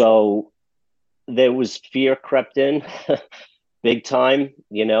 So there was fear crept in big time.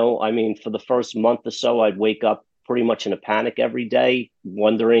 I mean, for the first month or so, I'd wake up pretty much in a panic every day,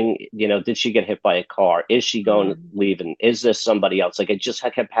 wondering, did she get hit by a car? Is she going to leave? And is there somebody else? Like, I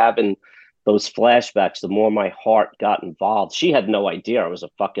kept having those flashbacks. The more my heart got involved, she had no idea I was a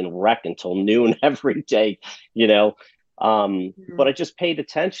fucking wreck until noon every day, you know. But I just paid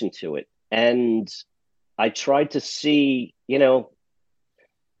attention to it. And I tried to see,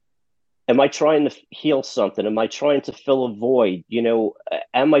 am I trying to heal something? Am I trying to fill a void?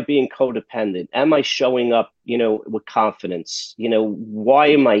 Am I being codependent? Am I showing up, with confidence? Why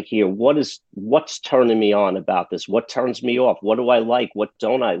am I here? What's turning me on about this? What turns me off? What do I like? What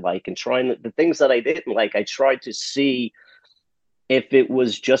don't I like? And trying the things that I didn't like, I tried to see if it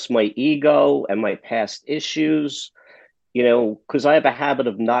was just my ego and my past issues, because I have a habit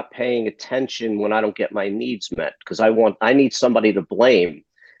of not paying attention when I don't get my needs met, because I need somebody to blame.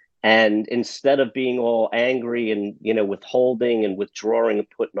 And instead of being all angry and, withholding and withdrawing and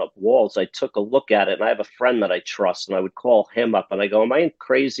putting up walls, I took a look at it. And I have a friend that I trust, and I would call him up and I go, am I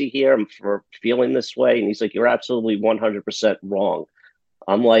crazy here for feeling this way? And he's like, you're absolutely 100% wrong.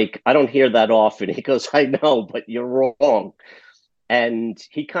 I'm like, I don't hear that often. He goes, I know, but you're wrong. And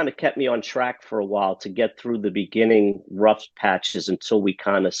he kind of kept me on track for a while to get through the beginning rough patches until we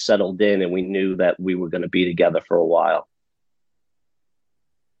kind of settled in and we knew that we were going to be together for a while.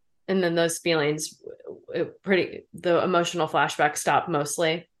 And then those feelings, the emotional flashback stopped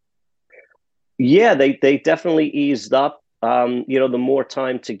mostly. Yeah, they definitely eased up. The more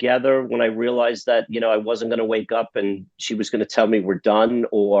time together, when I realized that, I wasn't going to wake up and she was going to tell me we're done,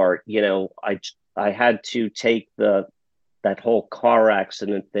 or, I had to take that whole car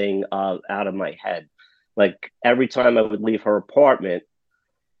accident thing out of my head. Like every time I would leave her apartment,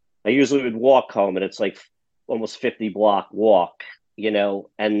 I usually would walk home, and it's like almost 50-block walk,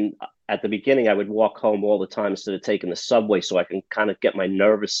 and at the beginning I would walk home all the time instead of taking the subway, so I can kind of get my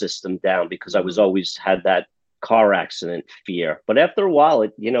nervous system down, because I was always had that car accident fear. But after a while,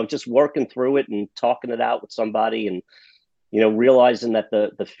 it, just working through it and talking it out with somebody, and, realizing that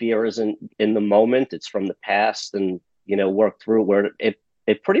the fear isn't in the moment, it's from the past, and, work through where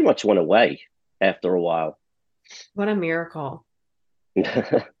it pretty much went away after a while. What a miracle.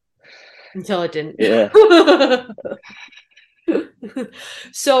 Until it didn't. Yeah.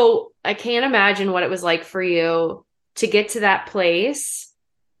 So I can't imagine what it was like for you to get to that place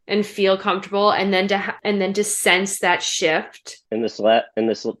and feel comfortable, and then to sense that shift in this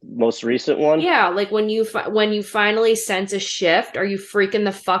most recent one. Yeah, like when you finally sense a shift, are you freaking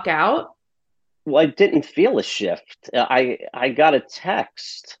the fuck out? Well, I didn't feel a shift. I got a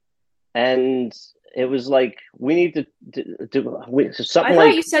text, and it was like, we need to do something. I thought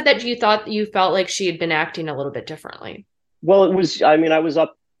like you said that you felt like she had been acting a little bit differently. Well, it was. I mean, I was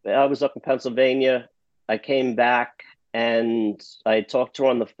up in Pennsylvania. I came back and I talked to her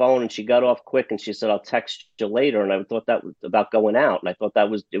on the phone, and she got off quick, and she said, "I'll text you later." And I thought that was about going out, and I thought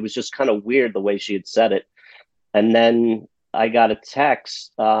it was just kind of weird the way she had said it. And then I got a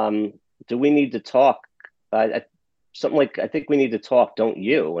text. Do we need to talk? Something like, I think we need to talk, don't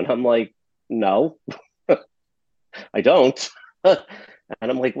you? And I'm like, no, I don't. And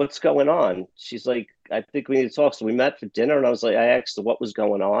I'm like, what's going on? She's like, I think we need to talk. So we met for dinner, and I was like, I asked her what was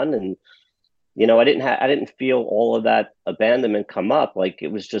going on, and I didn't feel all of that abandonment come up. Like,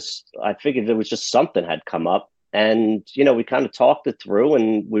 it was just, I figured it was just something had come up, and we kind of talked it through,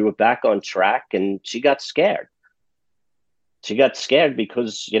 and we were back on track. And she got scared. She got scared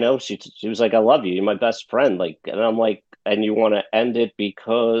because she was like, I love you. You're my best friend. Like, and I'm like, and you want to end it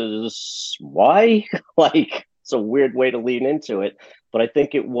because why? Like, it's a weird way to lean into it. But I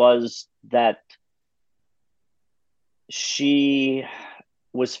think it was that she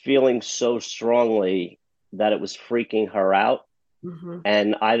was feeling so strongly that it was freaking her out. Mm-hmm.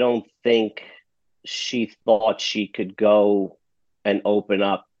 And I don't think she thought she could go and open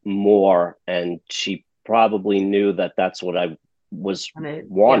up more. And she probably knew that that's what I wanted.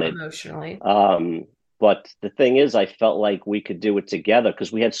 Yeah, emotionally. But the thing is, I felt like we could do it together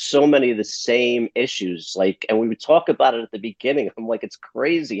because we had so many of the same issues. Like, and we would talk about it at the beginning. I'm like, it's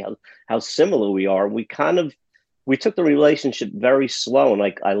crazy how similar we are. We took the relationship very slow, and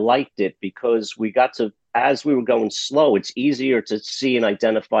like, I liked it because we got to, as we were going slow, it's easier to see and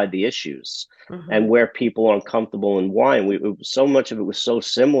identify the issues, mm-hmm. and where people are uncomfortable and why. And so much of it was so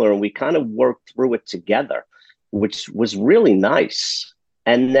similar, and we kind of worked through it together, which was really nice.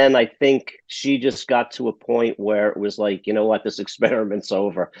 And then I think she just got to a point where it was like, you know what, this experiment's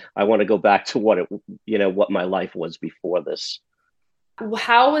over. I want to go back to what my life was before this.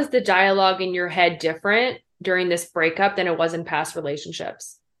 How was the dialogue in your head different during this breakup than it was in past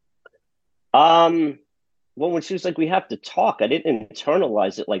relationships? Well, when she was like, we have to talk, I didn't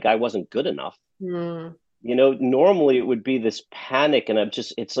internalize it like I wasn't good enough. Mm. Normally it would be this panic, and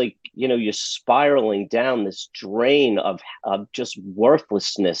it's like, you're spiraling down this drain of just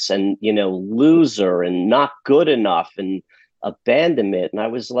worthlessness and, loser and not good enough and abandonment. And I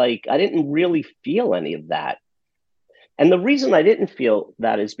was like, I didn't really feel any of that. And the reason I didn't feel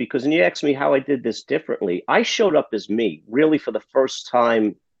that is because, and you asked me how I did this differently, I showed up as me really for the first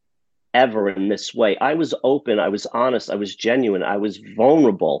time ever in this way. I was open, I was honest, I was genuine, I was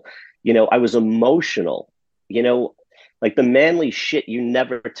vulnerable, I was emotional, you know, like the manly shit you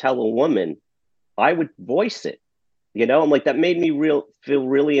never tell a woman, I would voice it. I'm like, that made me feel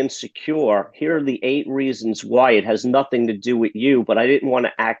really insecure. Here are the 8 reasons why. It has nothing to do with you, but I didn't want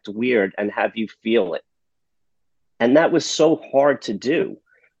to act weird and have you feel it. And that was so hard to do.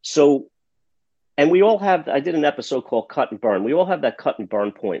 So, and we all have, I did an episode called Cut and Burn. We all have that cut and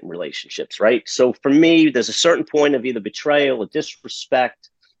burn point in relationships, right? So for me, there's a certain point of either betrayal or disrespect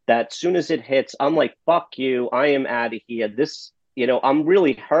that as soon as it hits, I'm like, fuck you. I am out of here. I'm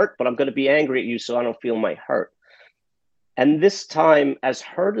really hurt, but I'm going to be angry at you so I don't feel my hurt. And this time, as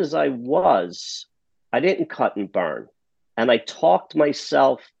hurt as I was, I didn't cut and burn. And I talked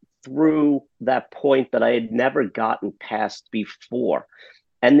myself through that point that I had never gotten past before.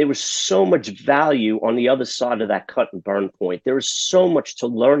 And there was so much value on the other side of that cut and burn point. There is so much to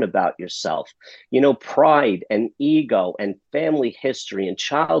learn about yourself, pride and ego and family history and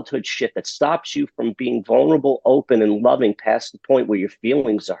childhood shit that stops you from being vulnerable, open, and loving past the point where your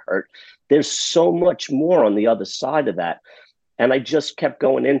feelings are hurt. There's so much more on the other side of that. And I just kept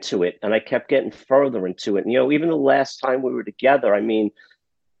going into it, and I kept getting further into it. And, even the last time we were together, I mean,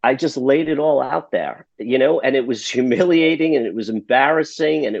 I just laid it all out there, and it was humiliating and it was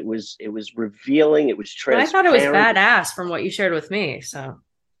embarrassing and it was revealing. It was transparent. I thought it was badass from what you shared with me. So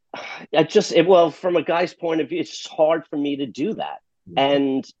from a guy's point of view, it's hard for me to do that.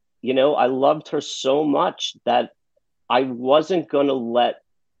 And, I loved her so much that I wasn't going to let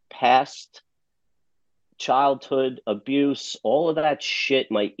past childhood abuse, all of that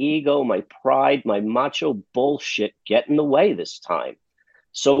shit, my ego, my pride, my macho bullshit get in the way this time.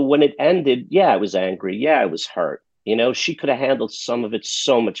 So when it ended, yeah, I was angry. Yeah, I was hurt. She could have handled some of it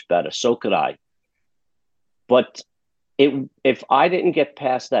so much better. So could I. But if I didn't get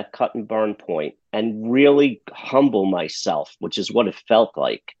past that cut and burn point and really humble myself, which is what it felt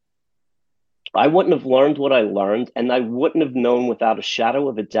like, I wouldn't have learned what I learned, and I wouldn't have known without a shadow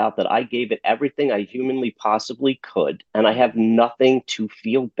of a doubt that I gave it everything I humanly possibly could, and I have nothing to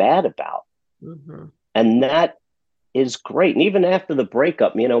feel bad about. Mm-hmm. And that is great. And even after the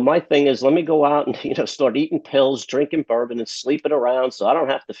breakup, my thing is, let me go out and, start eating pills, drinking bourbon, and sleeping around so I don't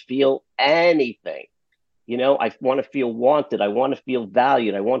have to feel anything. I want to feel wanted. I want to feel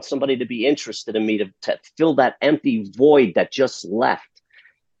valued. I want somebody to be interested in me to fill that empty void that just left.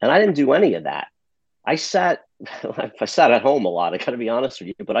 And I didn't do any of that. I sat at home a lot, I got to be honest with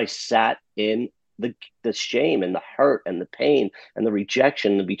you, but I sat in the shame and the hurt and the pain and the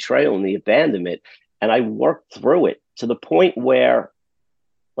rejection, the betrayal and the abandonment. And I worked through it to the point where,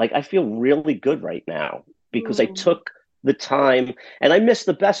 like, I feel really good right now because I took the time, and I missed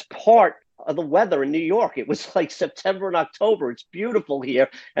the best part of the weather in New York. It was like September and October. It's beautiful here.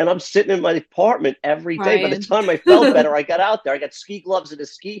 And I'm sitting in my apartment every day. By the time I felt better, I got out there. I got ski gloves and a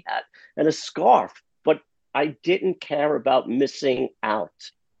ski hat and a scarf. But I didn't care about missing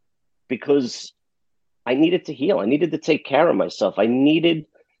out because I needed to heal. I needed to take care of myself. I needed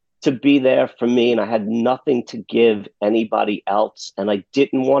to be there for me, and I had nothing to give anybody else. And I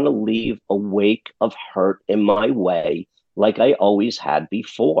didn't want to leave a wake of hurt in my way like I always had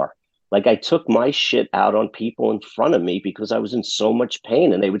before. Like, I took my shit out on people in front of me because I was in so much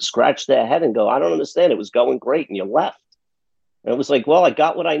pain, and they would scratch their head and go, I don't understand. It was going great and you left. And it was like, well, I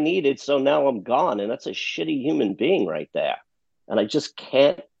got what I needed, so now I'm gone. And that's a shitty human being right there. And I just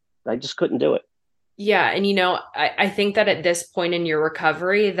couldn't do it. Yeah. And, I think that at this point in your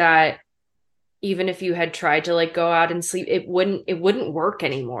recovery, that even if you had tried to like go out and sleep, it wouldn't work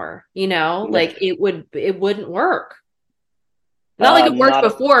anymore. Like it wouldn't work. Not like it worked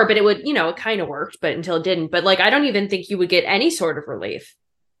before, but it would, it kind of worked, but until it didn't. But like, I don't even think you would get any sort of relief.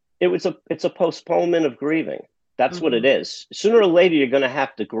 It's a postponement of grieving. That's what it is. Sooner or later, you're going to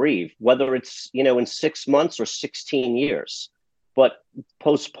have to grieve, whether it's, in 6 months or 16 years. But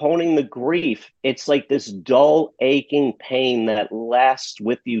postponing the grief, it's like this dull, aching pain that lasts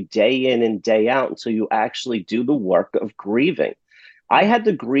with you day in and day out until you actually do the work of grieving. I had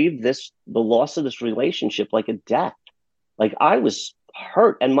to grieve the loss of this relationship like a death. Like, I was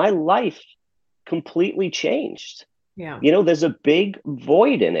hurt and my life completely changed. Yeah. There's a big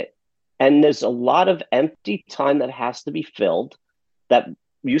void in it. And there's a lot of empty time that has to be filled that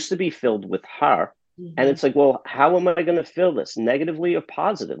used to be filled with her. Mm-hmm. And it's like, well, how am I going to fill this, negatively or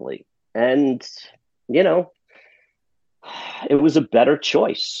positively? And, it was a better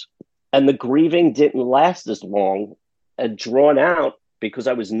choice. And the grieving didn't last as long and drawn out because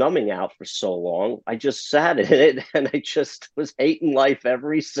I was numbing out for so long. I just sat in it and I just was hating life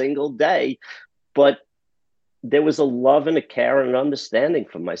every single day. But there was a love and a care and an understanding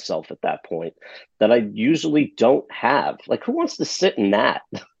for myself at that point that I usually don't have. Like, who wants to sit in that?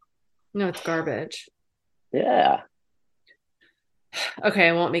 No, it's garbage. Yeah. Okay,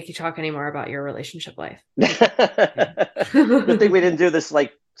 I won't make you talk anymore about your relationship life. Good thing we didn't do this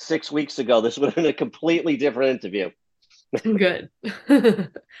like 6 weeks ago. This would have been a completely different interview. Good.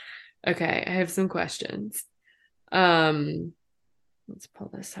 Okay, I have some questions. Let's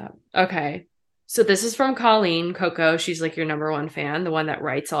pull this up. Okay. So this is from Colleen Coco. She's like your number one fan, the one that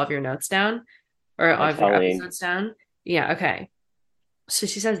writes all of your notes down or all Hi, of your Colleen. episodes down. Yeah, okay. So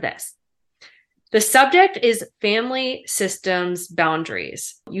she says this. The subject is family systems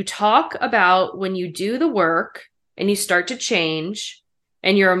boundaries. You talk about when you do the work and you start to change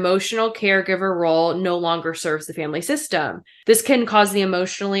and your emotional caregiver role no longer serves the family system. This can cause the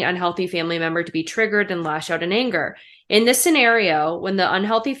emotionally unhealthy family member to be triggered and lash out in anger. In this scenario, when the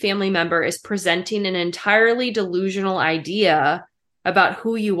unhealthy family member is presenting an entirely delusional idea about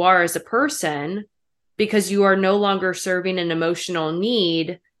who you are as a person, because you are no longer serving an emotional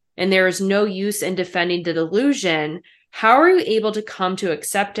need, and there is no use in defending the delusion, how are you able to come to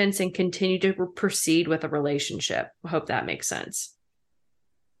acceptance and continue to proceed with a relationship? I hope that makes sense.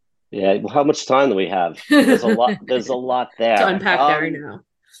 Yeah, well, how much time do we have? There's a lot. There's a lot To there. unpack that right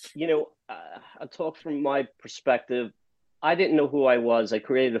now. I'll talk from my perspective. I didn't know who I was. I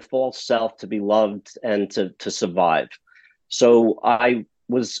created a false self to be loved and to survive. So I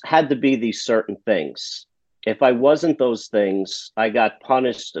was had to be these certain things. If I wasn't those things, I got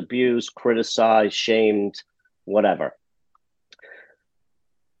punished, abused, criticized, shamed, whatever.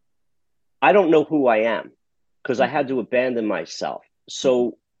 I don't know who I am because I had to abandon myself.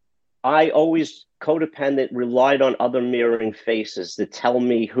 So I always codependent relied on other mirroring faces to tell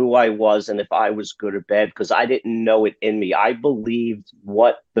me who I was and if I was good or bad because I didn't know it in me. I believed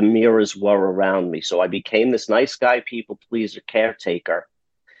what the mirrors were around me. So I became this nice guy, people pleaser, caretaker.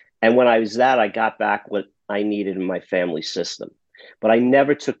 And when I was that, I got back what I needed in my family system. But I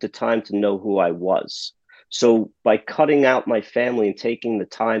never took the time to know who I was. So by cutting out my family and taking the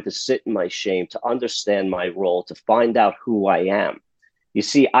time to sit in my shame, to understand my role, to find out who I am, you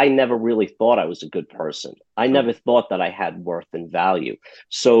see, I never really thought I was a good person. I never thought that I had worth and value.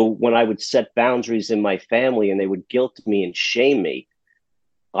 So when I would set boundaries in my family and they would guilt me and shame me,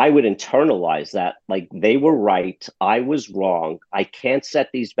 I would internalize that like they were right. I was wrong. I can't set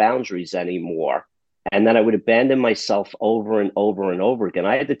these boundaries anymore. And then I would abandon myself over and over and over again.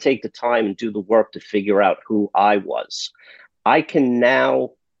 I had to take the time and do the work to figure out who I was. I can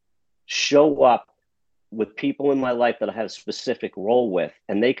now show up with people in my life that I have a specific role with,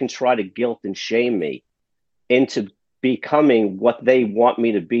 and they can try to guilt and shame me into becoming what they want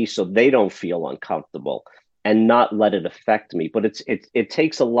me to be so they don't feel uncomfortable and not let it affect me. But it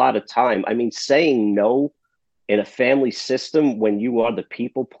takes a lot of time. I mean, saying no in a family system when you are the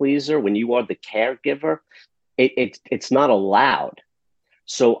people pleaser, when you are the caregiver, it's not allowed.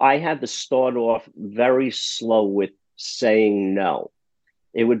 So I had to start off very slow with saying no.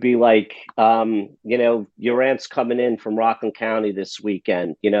 It would be like, your aunt's coming in from Rockland County this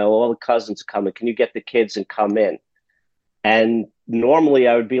weekend. All the cousins are coming. Can you get the kids and come in? And normally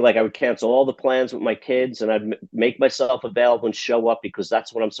I would be like, I would cancel all the plans with my kids and I'd make myself available and show up because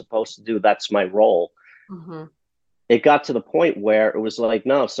that's what I'm supposed to do. That's my role. Mm-hmm. It got to the point where it was like,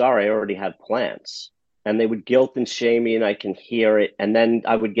 no, sorry, I already had plans. And they would guilt and shame me and I can hear it. And then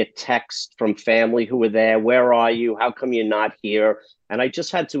I would get texts from family who were there. Where are you? How come you're not here? And I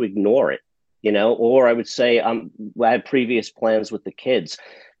just had to ignore it, or I would say, I had previous plans with the kids.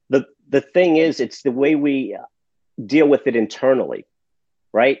 The thing is, it's the way we deal with it internally,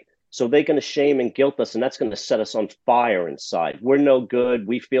 right? So they're going to shame and guilt us, and that's going to set us on fire inside. We're no good.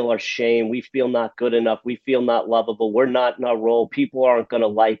 We feel our shame. We feel not good enough. We feel not lovable. We're not in our role. People aren't going to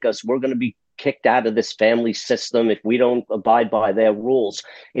like us. We're going to be kicked out of this family system if we don't abide by their rules.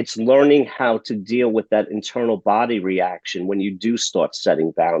 It's learning how to deal with that internal body reaction when you do start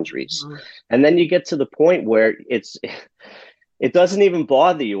setting boundaries. Mm-hmm. And then you get to the point where it doesn't even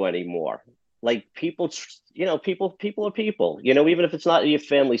bother you anymore. Like people are people, even if it's not in your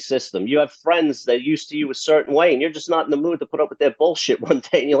family system. You have friends that used to you a certain way and you're just not in the mood to put up with their bullshit one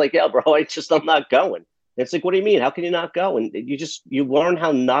day. And you're like, yeah, bro, I'm not going. And it's like, what do you mean? How can you not go? And you learn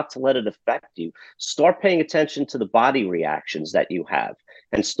how not to let it affect you. Start paying attention to the body reactions that you have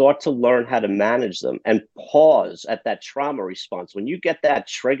and start to learn how to manage them and pause at that trauma response. When you get that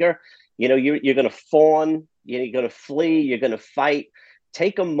trigger, you're going to fawn, you're going to flee, you're going to fight.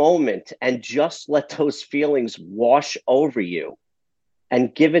 Take a moment and just let those feelings wash over you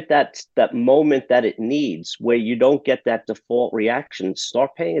and give it that moment that it needs where you don't get that default reaction.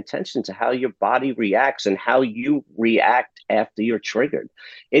 Start paying attention to how your body reacts and how you react after you're triggered.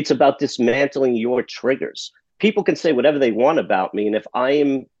 It's about dismantling your triggers. People can say whatever they want about me, and if I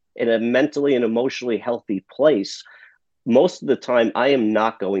am in a mentally and emotionally healthy place, most of the time I am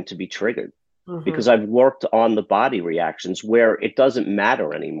not going to be triggered because I've worked on the body reactions where it doesn't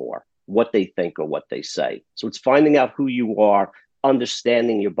matter anymore what they think or what they say. So it's finding out who you are,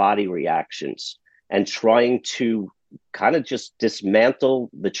 understanding your body reactions, and trying to kind of just dismantle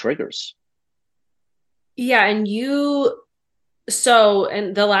the triggers. Yeah, and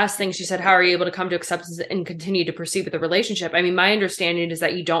the last thing she said, how are you able to come to acceptance and continue to proceed with the relationship? I mean, my understanding is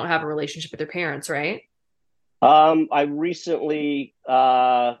that you don't have a relationship with your parents, right? I recently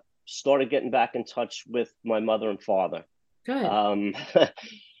started getting back in touch with my mother and father. Good.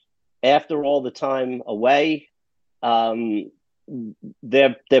 After all the time away, um,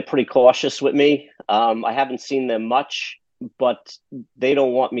 they're pretty cautious with me. I haven't seen them much, but they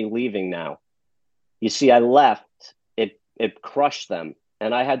don't want me leaving now. You see, I left. It crushed them,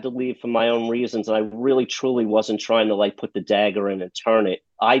 and I had to leave for my own reasons. And I really, truly wasn't trying to like put the dagger in and turn it.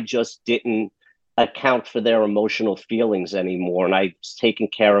 I just didn't account for their emotional feelings anymore, and I was taking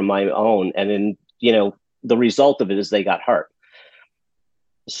care of my own. And then, the result of it is they got hurt.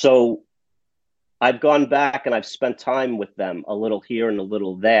 So I've gone back and I've spent time with them, a little here and a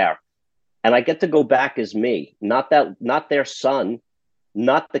little there. And I get to go back as me, not their son,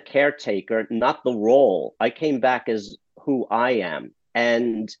 not the caretaker, not the role. I came back as who I am.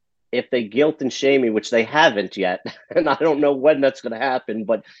 And if they guilt and shame me, which they haven't yet, and I don't know when that's going to happen,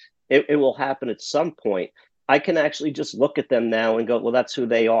 but it will happen at some point. I can actually just look at them now and go, well, that's who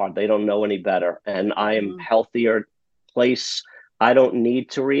they are. They don't know any better. And I am healthier place. I don't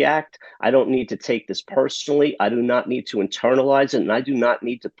need to react. I don't need to take this personally. I do not need to internalize it. And I do not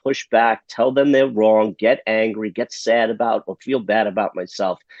need to push back, tell them they're wrong, get angry, get sad about, or feel bad about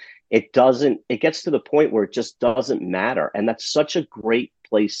myself. It gets to the point where it just doesn't matter. And that's such a great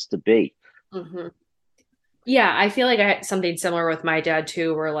place to be. Mm-hmm. Yeah, I feel like I had something similar with my dad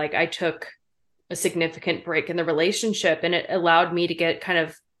too, where like I took a significant break in the relationship and it allowed me to get kind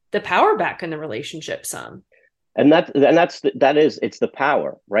of the power back in the relationship some. And it's the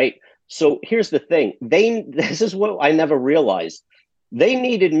power, right? So here's the thing. This is what I never realized. They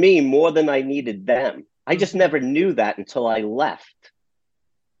needed me more than I needed them. I just never knew that until I left.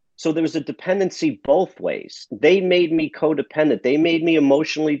 So there was a dependency both ways. They made me codependent. They made me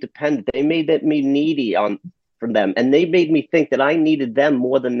emotionally dependent. They made me needy from them. And they made me think that I needed them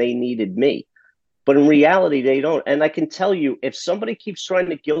more than they needed me. But in reality, they don't. And I can tell you, if somebody keeps trying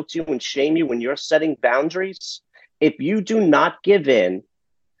to guilt you and shame you when you're setting boundaries, if you do not give in,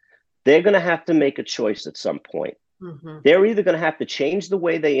 they're going to have to make a choice at some point. Mm-hmm. They're either going to have to change the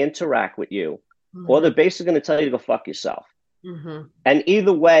way they interact with you, or they're basically going to tell you to go fuck yourself. Mm-hmm. And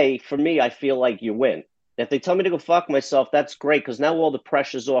either way, for me, I feel like you win. If they tell me to go fuck myself, that's great, because now all the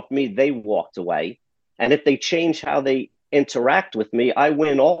pressure's off me. They walked away. And if they change how they interact with me, I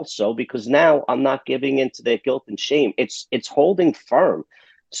win also, because now I'm not giving into their guilt and shame. It's holding firm.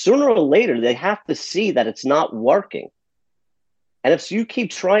 Sooner or later, they have to see that it's not working. And if you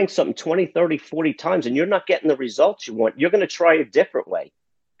keep trying something 20, 30, 40 times and you're not getting the results you want, you're going to try a different way.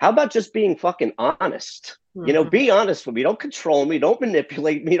 How about just being fucking honest? Mm-hmm. Be honest with me. Don't control me. Don't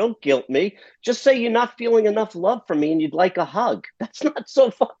manipulate me. Don't guilt me. Just say you're not feeling enough love from me and you'd like a hug. That's not so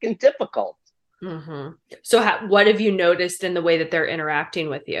fucking difficult. Mm-hmm. So what have you noticed in the way that they're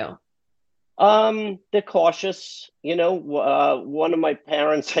interacting with you? They're cautious. One of my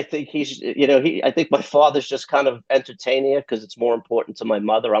parents, I think I think my father's just kind of entertaining it because it's more important to my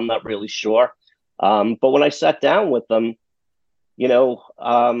mother. I'm not really sure. But when I sat down with them,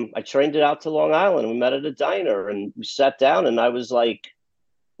 I trained it out to Long Island. We met at a diner and we sat down and I was like,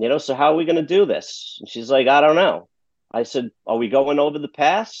 so how are we going to do this? And she's like, I don't know. I said, are we going over the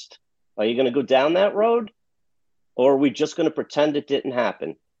past? Are you going to go down that road? Or are we just going to pretend it didn't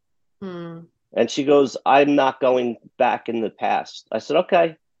happen? And she goes, I'm not going back in the past. I said,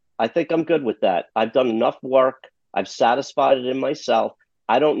 okay, I think I'm good with that. I've done enough work. I've satisfied it in myself.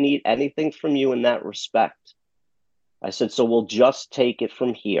 I don't need anything from you in that respect. I said, so we'll just take it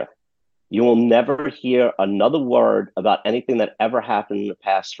from here. You will never hear another word about anything that ever happened in the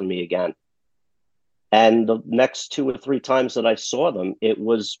past from me again. And the next 2 or 3 times that I saw them, it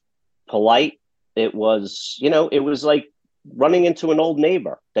was polite. It was, it was like running into an old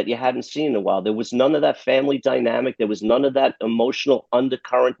neighbor that you hadn't seen in a while. There was none of that family dynamic. There was none of that emotional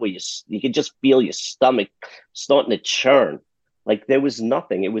undercurrent where you could just feel your stomach starting to churn. Like there was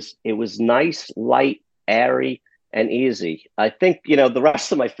nothing. It was nice, light, airy. and easy. I think, the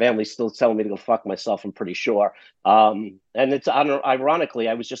rest of my family's still telling me to go fuck myself, I'm pretty sure. And it's ironically,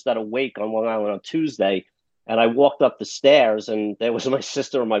 I was just at a wake on Long Island on Tuesday, and I walked up the stairs, and there was my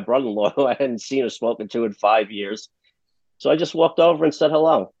sister and my brother-in-law who I hadn't seen or spoken to in 5 years. So I just walked over and said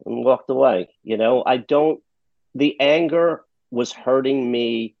hello and walked away. The anger was hurting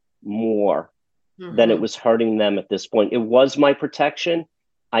me more than it was hurting them at this point. It was my protection.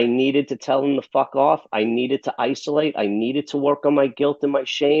 I needed to tell them to fuck off. I needed to isolate. I needed to work on my guilt and my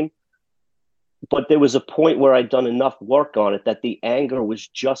shame. But there was a point where I'd done enough work on it that the anger was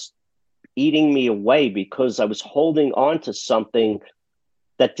just eating me away because I was holding on to something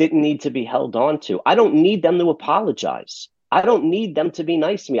that didn't need to be held on to. I don't need them to apologize. I don't need them to be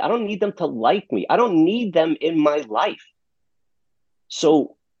nice to me. I don't need them to like me. I don't need them in my life.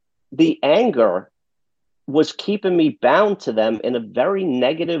 So the anger was keeping me bound to them in a very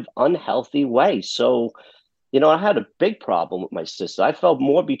negative, unhealthy way. So, I had a big problem with my sister. I felt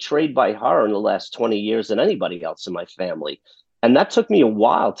more betrayed by her in the last 20 years than anybody else in my family. And that took me a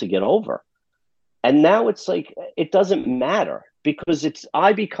while to get over. And now it's like, it doesn't matter because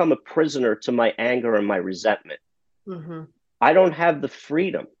I become a prisoner to my anger and my resentment. Mm-hmm. I don't have the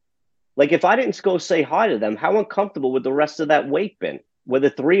freedom. Like if I didn't go say hi to them, how uncomfortable would the rest of that wake been? Where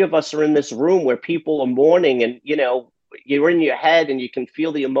the three of us are in this room where people are mourning and, you're in your head and you can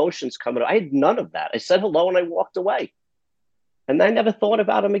feel the emotions coming. I had none of that. I said hello and I walked away. And I never thought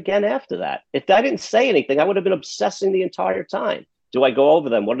about them again after that. If I didn't say anything, I would have been obsessing the entire time. Do I go over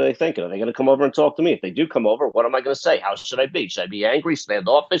them? What are they thinking? Are they going to come over and talk to me? If they do come over, what am I going to say? How should I be? Should I be angry,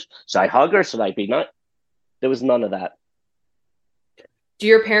 standoffish? Should I hug her? Should I be not? There was none of that. Do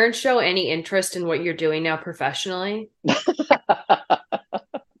your parents show any interest in what you're doing now professionally?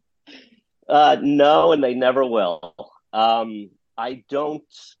 No, and they never will. I don't,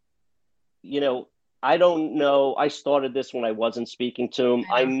 I don't know. I started this when I wasn't speaking to them.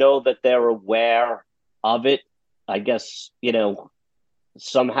 I know that they're aware of it. I guess,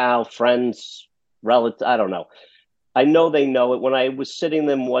 somehow friends, relatives, I don't know. I know they know it. When I was sitting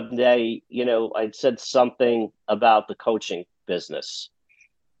them one day, I'd said something about the coaching business.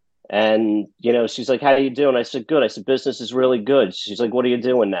 And, she's like, how are you doing? I said, good. I said, business is really good. She's like, what are you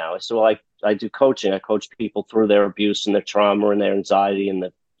doing now? I said, well, I do coaching. I coach people through their abuse and their trauma and their anxiety and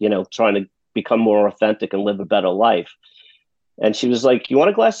trying to become more authentic and live a better life. And she was like, you want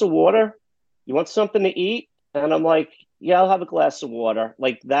a glass of water? You want something to eat? And I'm like, yeah, I'll have a glass of water.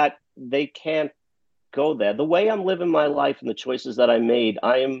 Like that, they can't go there. The way I'm living my life and the choices that I made,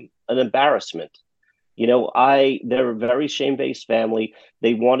 I am an embarrassment. They're a very shame-based family.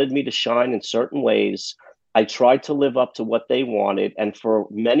 They wanted me to shine in certain ways. I tried to live up to what they wanted. And for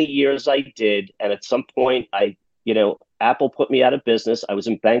many years I did. And at some point Apple put me out of business. I was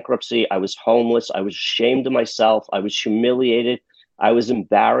in bankruptcy. I was homeless. I was ashamed of myself. I was humiliated. I was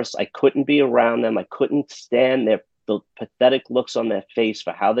embarrassed. I couldn't be around them. I couldn't stand the pathetic looks on their face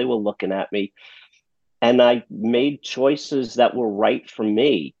for how they were looking at me. And I made choices that were right for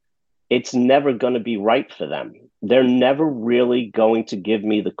me. It's never going to be right for them. They're never really going to give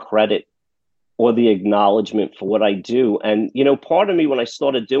me the credit or the acknowledgement for what I do. And, part of me, when I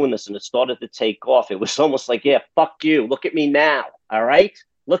started doing this and it started to take off, it was almost like, yeah, fuck you. Look at me now. All right.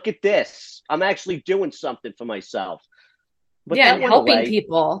 Look at this. I'm actually doing something for myself. But yeah, and helping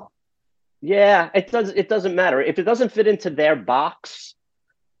people. Yeah, it doesn't matter. If it doesn't fit into their box,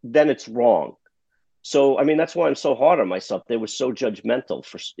 then it's wrong. So, I mean, that's why I'm so hard on myself. They were so judgmental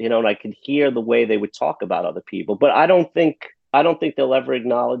and I could hear the way they would talk about other people, but I don't think they'll ever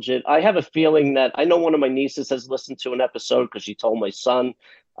acknowledge it. I have a feeling that I know one of my nieces has listened to an episode because she told my son.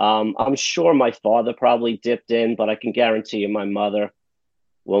 I'm sure my father probably dipped in, but I can guarantee you my mother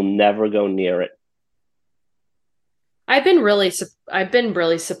will never go near it. I've been really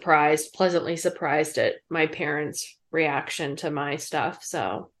surprised, pleasantly surprised at my parents' reaction to my stuff.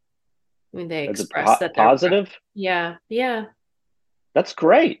 So, I mean, they expressed that they're positive. Yeah. That's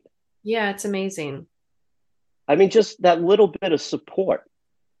great. Yeah, it's amazing. I mean, just that little bit of support.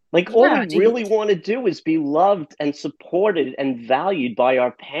 Like all we really want to do is be loved and supported and valued by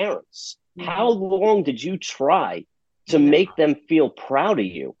our parents. Mm-hmm. How long did you try to make them feel proud of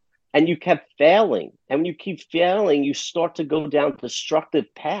you? And you kept failing. And when you keep failing, you start to go down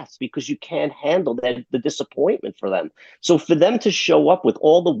destructive paths because you can't handle the disappointment for them. So for them to show up with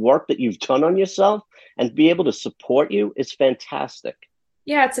all the work that you've done on yourself and be able to support you is fantastic.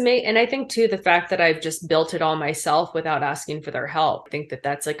 Yeah, it's amazing. And I think, too, the fact that I've just built it all myself without asking for their help, I think that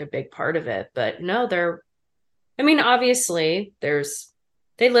that's like a big part of it. But no, obviously,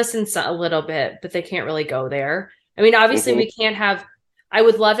 they listen a little bit, but they can't really go there. I mean, obviously, we can't have I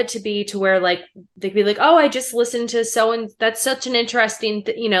would love it to be to where like they'd be like, oh, I just listened to so and that's such an interesting,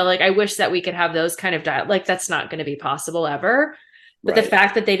 like I wish that we could have those kind of like that's not going to be possible ever. But the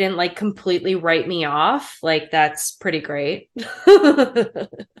fact that they didn't like completely write me off, like that's pretty great.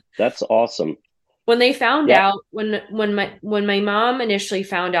 That's awesome. When they found out, when my mom initially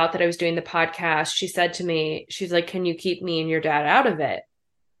found out that I was doing the podcast, she said to me, she's like, "Can you keep me and your dad out of it?"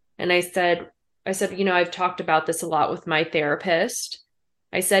 And I said, I've talked about this a lot with my therapist.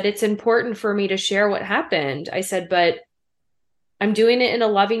 I said, it's important for me to share what happened. I said, but I'm doing it in a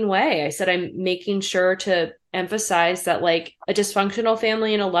loving way. I said, I'm making sure to emphasize that like a dysfunctional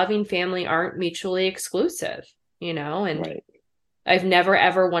family and a loving family aren't mutually exclusive, and I've never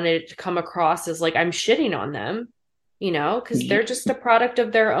ever wanted it to come across as like I'm shitting on them, because they're just a product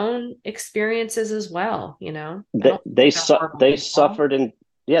of their own experiences as well, They suffered in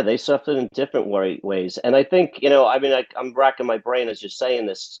they suffered in different ways. And I think, I'm racking my brain as you're saying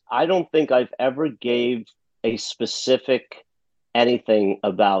this. I don't think I've ever gave a specific anything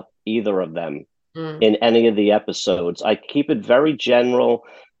about either of them in any of the episodes. I keep it very general.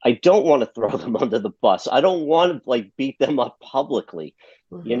 I don't want to throw them under the bus. I don't want to like beat them up publicly,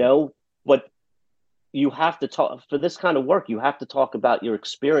 but you have to talk for this kind of work. You have to talk about your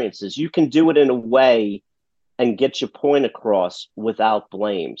experiences. You can do it in a way and get your point across without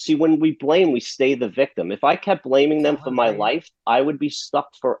blame. See, when we blame, we stay the victim. If I kept blaming them for my life, I would be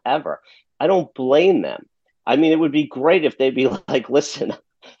stuck forever. I don't blame them. I mean, it would be great if they'd be like, listen,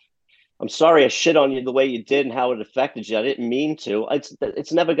 I'm sorry I shit on you the way you did and how it affected you. I didn't mean to.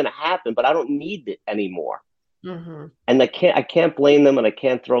 It's never going to happen, but I don't need it anymore. Mm-hmm. And I can't blame them, and I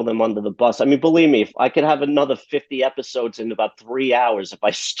can't throw them under the bus. I mean, believe me, if I could have another 50 episodes in about 3 hours, if I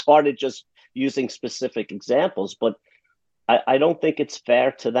started just using specific examples, but I don't think it's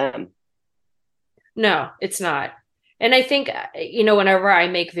fair to them. No, it's not. And I think, whenever I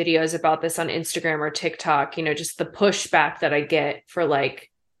make videos about this on Instagram or TikTok, just the pushback that I get for like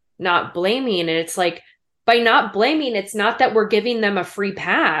not blaming. And it's like, by not blaming, it's not that we're giving them a free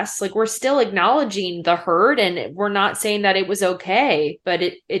pass. Like we're still acknowledging the hurt and we're not saying that it was okay, but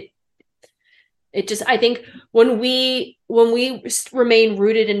it just, I think when we remain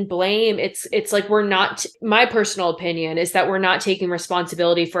rooted in blame, it's like we're not, my personal opinion is that we're not taking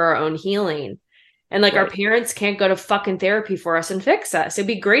responsibility for our own healing. And like our parents can't go to fucking therapy for us and fix us. It'd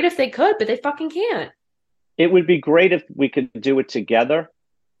be great if they could, but they fucking can't. It would be great if we could do it together.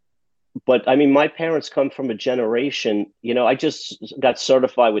 But I mean, my parents come from a generation, I just got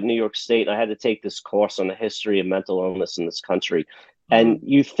certified with New York State and I had to take this course on the history of mental illness in this country. And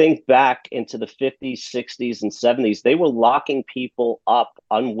you think back into the 50s, 60s, and 70s, they were locking people up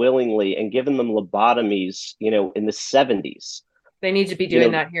unwillingly and giving them lobotomies, in the 70s. They need to be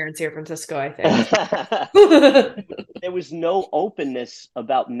doing that here in San Francisco, I think. There was no openness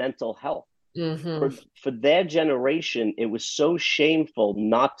about mental health. Mm-hmm. For their generation, it was so shameful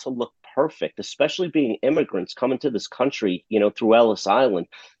not to look perfect, especially being immigrants coming to this country, through Ellis Island,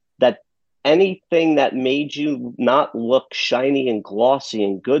 that anything that made you not look shiny and glossy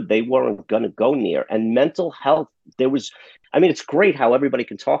and good, they weren't going to go near. And mental health, it's great how everybody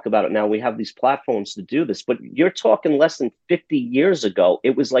can talk about it now. We have these platforms to do this, but you're talking less than 50 years ago.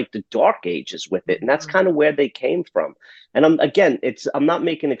 It was like the dark ages with it. And that's kind of where they came from. And I'm not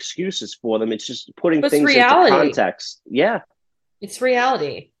making excuses for them. It's just putting things into context. Yeah. It's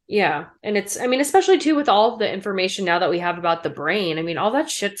reality. Yeah. And especially too with all of the information now that we have about the brain. All that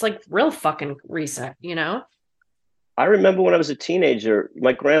shit's like real fucking recent, I remember when I was a teenager,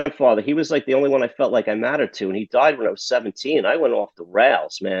 my grandfather, he was like the only one I felt like I mattered to. And he died when I was 17. I went off the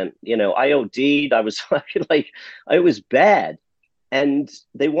rails, man. I OD'd. I was I was bad. And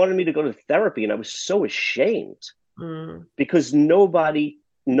they wanted me to go to therapy. And I was so ashamed because nobody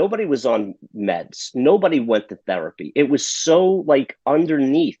was on meds. Nobody went to therapy. It was so like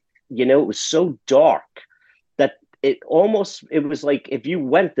underneath, it was so dark that it was like if you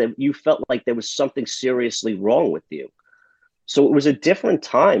went there, you felt like there was something seriously wrong with you. So it was a different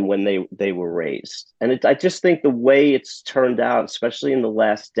time when they were raised. And I just think the way it's turned out, especially in the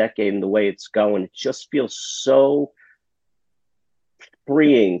last decade and the way it's going, it just feels so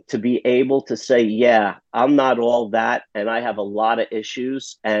freeing to be able to say, yeah, I'm not all that. And I have a lot of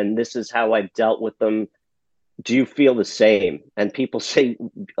issues and this is how I've dealt with them. Do you feel the same? And people say,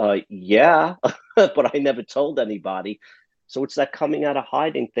 yeah, but I never told anybody. So it's that coming out of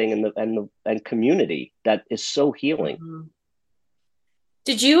hiding thing and community that is so healing. Mm-hmm.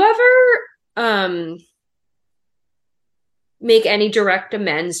 Did you ever make any direct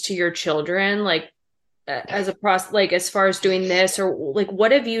amends to your children, like as a process, like as far as doing this, or like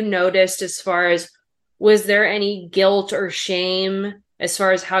what have you noticed as far as was there any guilt or shame as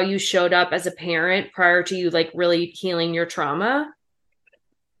far as how you showed up as a parent prior to you like really healing your trauma?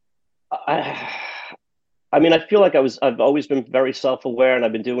 I, I mean, I feel like I've always been very self-aware and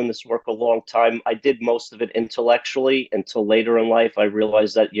I've been doing this work a long time. I did most of it intellectually until later in life. I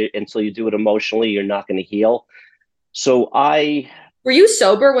realized that until you do it emotionally, you're not going to heal. So Were you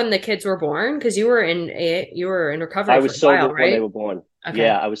sober when the kids were born? Because you were in I recovery for was a sober while, when they right? were born. Okay.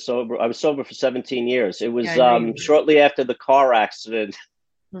 Yeah, I was sober. I was sober for 17 years. It Yeah, was I know you were. shortly after the car accident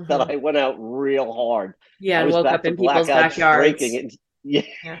that Hmm. I went out real hard. Yeah, I and was woke back up to in people's blackout drinking, backyards. and yeah,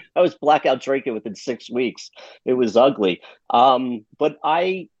 Yeah. I was blackout drinking within 6 weeks. It was ugly. But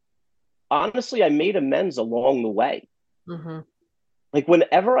I honestly, I made amends along the way. Hmm. Like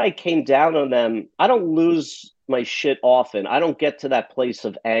whenever I came down on them, I don't lose my shit often. I don't get to that place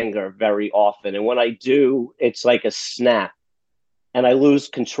of anger very often. And when I do, it's like a snap and I lose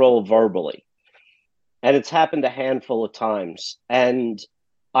control verbally. And it's happened a handful of times. And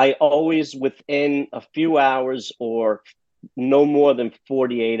I always, within a few hours or no more than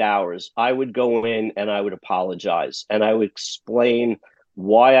 48 hours, I would go in and I would apologize and I would explain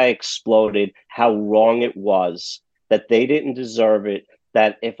why I exploded, how wrong it was, that they didn't deserve it,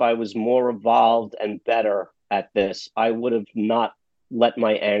 that if I was more evolved and better at this, I would have not let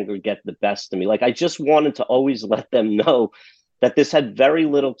my anger get the best of me. Like I just wanted to always let them know that this had very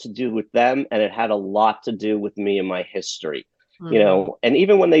little to do with them and it had a lot to do with me and my history. Hmm. And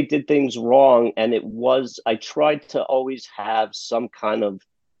even when they did things wrong, and I tried to always have some kind of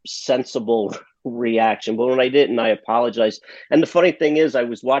sensible reaction, but when I didn't, I apologized. And the funny thing is, I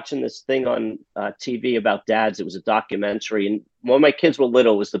was watching this thing on TV about dads. It was a documentary, and when my kids were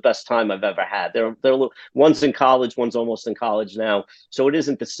little, it was the best time I've ever had. One's in college, one's almost in college now, so it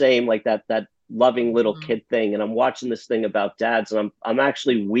isn't the same like that loving little Hmm. kid thing. And I'm watching this thing about dads, and I'm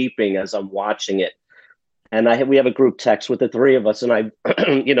actually weeping as I'm watching it. And we have a group text with the three of us, and I,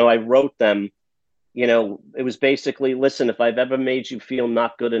 I wrote them. It was basically, listen, if I've ever made you feel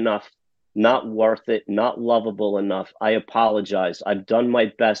not good enough, not worth it, not lovable enough, I apologize. I've done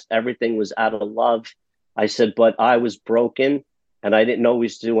my best. Everything was out of love. I said, but I was broken and I didn't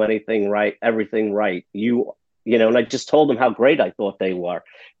always do everything right. And I just told them how great I thought they were.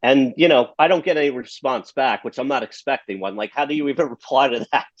 And, I don't get any response back, which I'm not expecting one. Like, how do you even reply to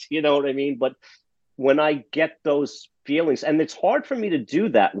that? You know what I mean? But when I get those feelings, and it's hard for me to do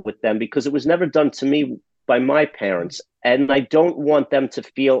that with them because it was never done to me by my parents. And I don't want them to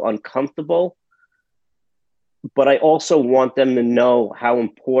feel uncomfortable, but I also want them to know how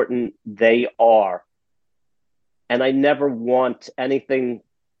important they are. And I never want anything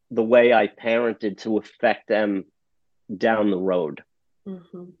the way I parented to affect them down the road.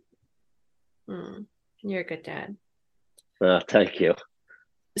 Hmm. You're a good dad. Thank you.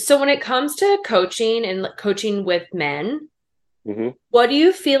 So when it comes to coaching and coaching with men, Mm-hmm. what do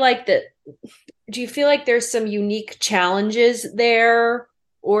you feel like that? Do you feel like there's some unique challenges there,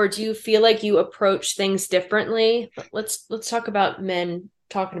 or do you feel like you approach things differently? Let's talk about men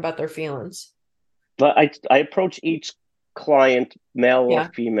talking about their feelings. But I approach each client, male or Yeah,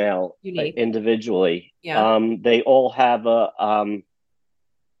 female, unique. individually. Yeah. They all have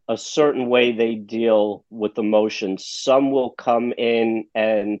a certain way they deal with emotions. Some will come in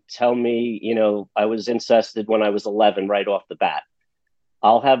and tell me, I was incested when I was 11 right off the bat.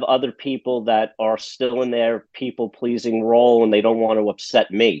 I'll have other people that are still in their people pleasing role and they don't want to upset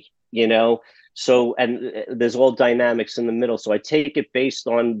me. So, and there's all dynamics in the middle. So I take it based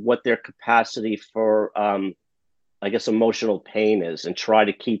on what their capacity for, I guess, emotional pain is and try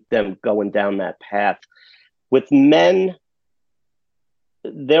to keep them going down that path. With men,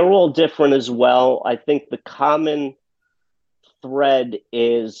 they're all different as well. I think the common thread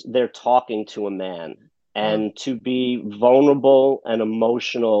is they're talking to a man. Mm. And to be vulnerable and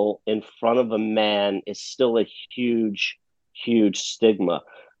emotional in front of a man is still a huge, huge stigma.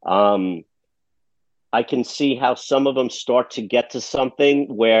 Um, I can see how some of them start to get to something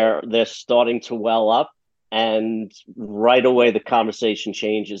where they're starting to well up, and right away the conversation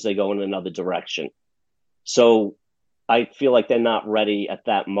changes. They go in another direction. So I feel like they're not ready at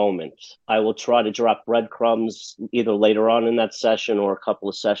that moment. I will try to drop breadcrumbs either later on in that session or a couple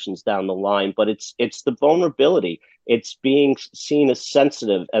of sessions down the line. But it's the vulnerability. It's being seen as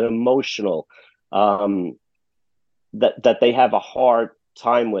sensitive and emotional, um, that they have a hard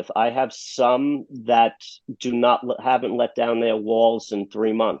time with. I have some that haven't let down their walls in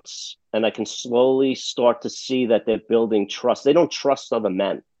 3 months, and I can slowly start to see that they're building trust. They don't trust other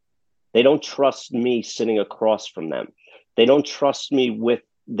men. They don't trust me sitting across from them. They don't trust me with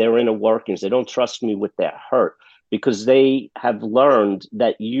their inner workings. They don't trust me with their hurt because they have learned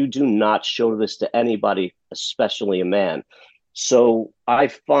that you do not show this to anybody, especially a man. So I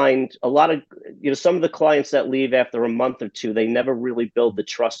find a lot of, some of the clients that leave after a month or two, they never really build the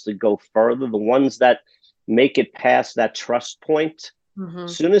trust to go further. The ones that make it past that trust point, Mm-hmm.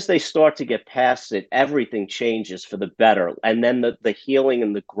 soon as they start to get past it, everything changes for the better. And then the healing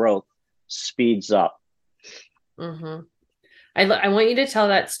and the growth speeds up. Mm-hmm. I want you to tell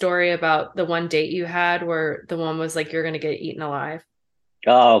that story about the one date you had where the one was like, you're going to get eaten alive.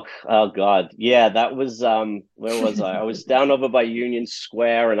 Oh God. Yeah, that was where was I? I was down over by Union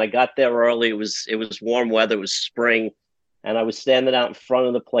Square and I got there early. It was warm weather, it was spring, and I was standing out in front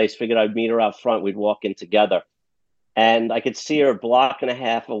of the place, figured I'd meet her out front, we'd walk in together. And I could see her a block and a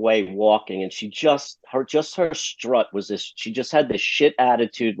half away walking, and her strut was this. She just had this shit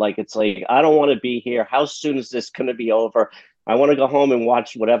attitude, like it's like I don't want to be here. How soon is this going to be over? I want to go home and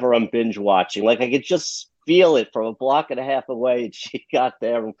watch whatever I'm binge watching. Like I could just feel it from a block and a half away. And she got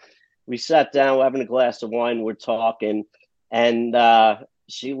there, and we sat down, we're having a glass of wine, we're talking, and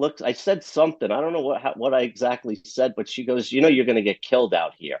she looked. I said something. I don't know what I exactly said, but she goes, you're going to get killed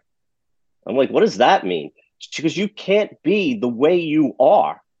out here. I'm like, what does that mean? She goes, you can't be the way you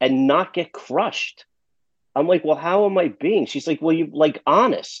are and not get crushed. I'm like, well, how am I being? She's like, well, you like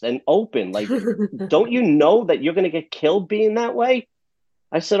honest and open. Like, don't you know that you're going to get killed being that way?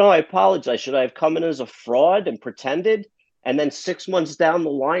 I said, oh, I apologize. Should I have come in as a fraud and pretended? And then 6 months down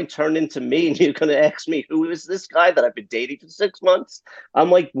the line, turned into me, and you're going to ask me, who is this guy that I've been dating for 6 months? I'm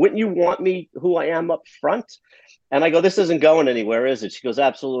like, wouldn't you want me who I am up front? And I go, this isn't going anywhere, is it? She goes,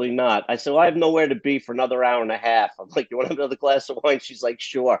 absolutely not. I said, well, I have nowhere to be for another hour and a half. I'm like, you want another glass of wine? She's like,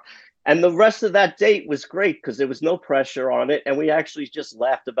 sure. And the rest of that date was great because there was no pressure on it. And we actually just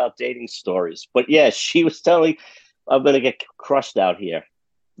laughed about dating stories. But yeah, she was telling, I'm going to get crushed out here.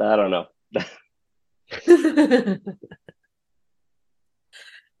 I don't know.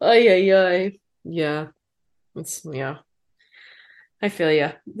 Ay, ay, ay. Yeah. Yeah. I feel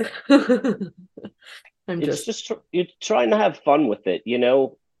you. I'm It's just, just you're trying to have fun with it.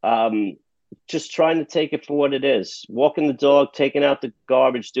 Just trying to take it for what it is. Walking the dog, taking out the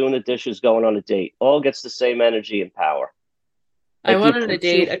garbage, doing the dishes, going on a date. All gets the same energy and power. I Like you went on a put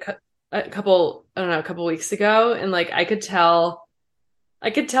you. date a couple, I don't know, a couple weeks ago, and like I could tell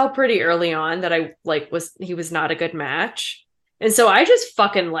pretty early on that I like he was not a good match. And so I just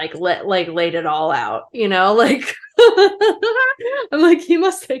fucking laid it all out, like I'm like he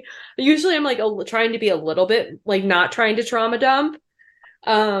must think usually I'm like trying to be a little bit like not trying to trauma dump.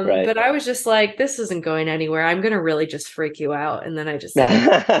 Right. But I was just like, this isn't going anywhere. I'm gonna really just freak you out. And then I just did.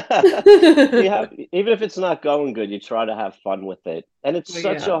 You have, even if it's not going good, you try to have fun with it. And it's Oh,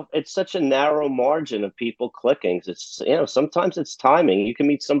 such yeah. a it's such a narrow margin of people clicking. It's sometimes it's timing. You can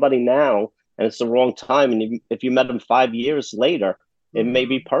meet somebody now and it's the wrong time, and if you met them 5 years later, it may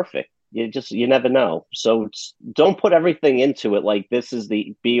be Mhm. perfect. You never know. So don't put everything into it like this is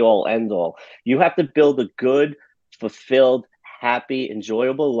the be all end all. You have to build a good, fulfilled, happy,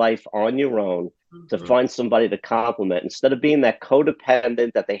 enjoyable life on your own to Mhm. find somebody to compliment instead of being that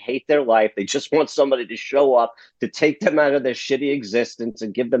codependent that they hate their life. They just want somebody to show up to take them out of their shitty existence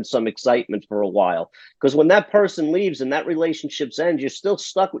and give them some excitement for a while. Because when that person leaves and that relationship's end, you're still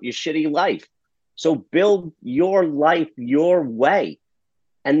stuck with your shitty life. So build your life your way.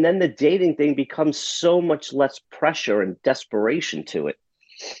 And then the dating thing becomes so much less pressure and desperation to it.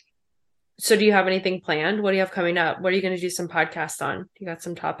 So do you have anything planned? What do you have coming up? What are you going to do some podcasts on? You got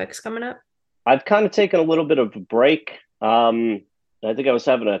some topics coming up? I've kind of taken a little bit of a break. I think I was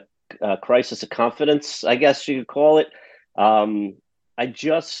having a crisis of confidence, I guess you could call it. Um, I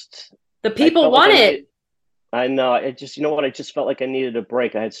just, The I people felt like want I it. needed, I know, I just, you know what? I just felt like I needed a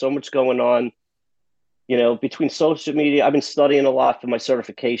break. I had so much going on, between social media. I've been studying a lot for my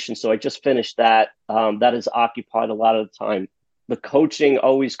certification, so I just finished that. That has occupied a lot of the time. The coaching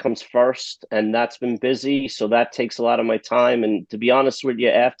always comes first, and that's been busy, so that takes a lot of my time. And to be honest with you,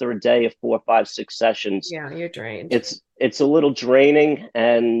 after a day of 4, 5, 6 sessions, Yeah, you're drained. it's a little draining,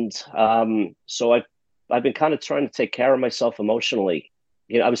 and so I've been kind of trying to take care of myself emotionally.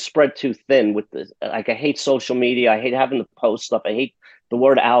 I was spread too thin with the like. I hate social media. I hate having to post stuff. I hate the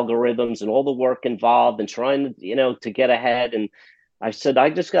word algorithms and all the work involved and trying to to get ahead. And I said I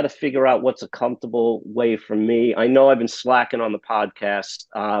just got to figure out what's a comfortable way for me. I know I've been slacking on the podcast.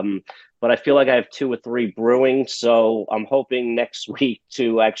 But I feel like I have two or three brewing. So I'm hoping next week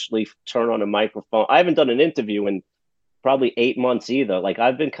to actually turn on a microphone. I haven't done an interview in probably 8 months either. Like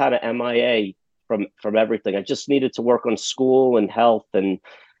I've been kind of MIA from everything. I just needed to work on school and health and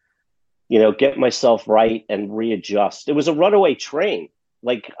get myself right and readjust. It was a runaway train.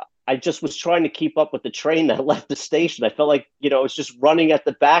 Like I just was trying to keep up with the train that left the station. I felt like, I was just running at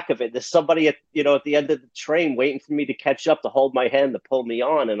the back of it. There's somebody at the end of the train waiting for me to catch up, to hold my hand, to pull me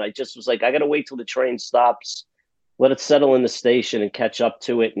on. And I just was like, I got to wait till the train stops, let it settle in the station and catch up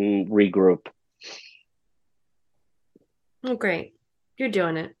to it and regroup. Oh, great. You're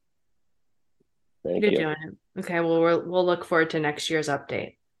doing it. Thank you. You're doing it. Okay. Well, we'll look forward to next year's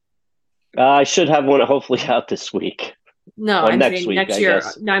update. I should have one hopefully out this week. No, Or I'm next saying week, next I year.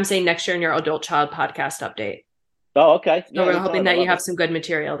 guess. No, I'm saying next year in your adult child podcast update. Oh, okay. So we're hoping that you have some good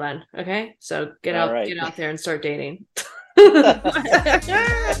material then. Okay. So get out there and start dating.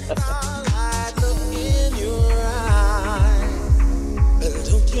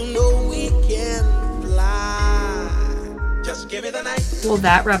 Well,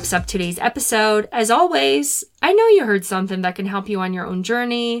 that wraps up today's episode. As always, I know you heard something that can help you on your own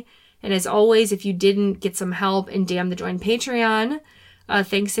journey. And as always, if you didn't get some help and damn the join Patreon,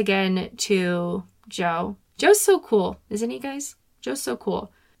 thanks again to Joe. Joe's so cool, isn't he, guys? Joe's so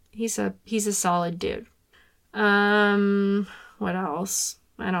cool. He's a solid dude. What else?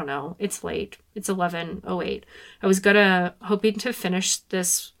 I don't know. It's late. It's 11:08. I was hoping to finish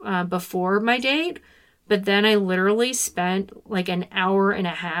this before my date, but then I literally spent like an hour and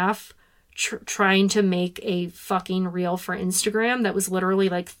a half trying to make a fucking reel for Instagram that was literally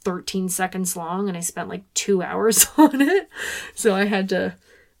like 13 seconds long, and I spent like 2 hours on it. So I had to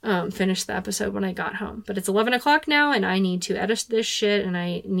finish the episode when I got home. But it's 11 o'clock now, and I need to edit this shit, and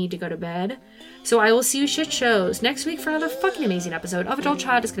I need to go to bed. So I will see you shit shows next week for another fucking amazing episode of Adult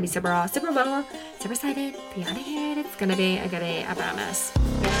Child. It's gonna be super raw, super blah, super excited, beyond it. It's gonna be a goodie, I promise.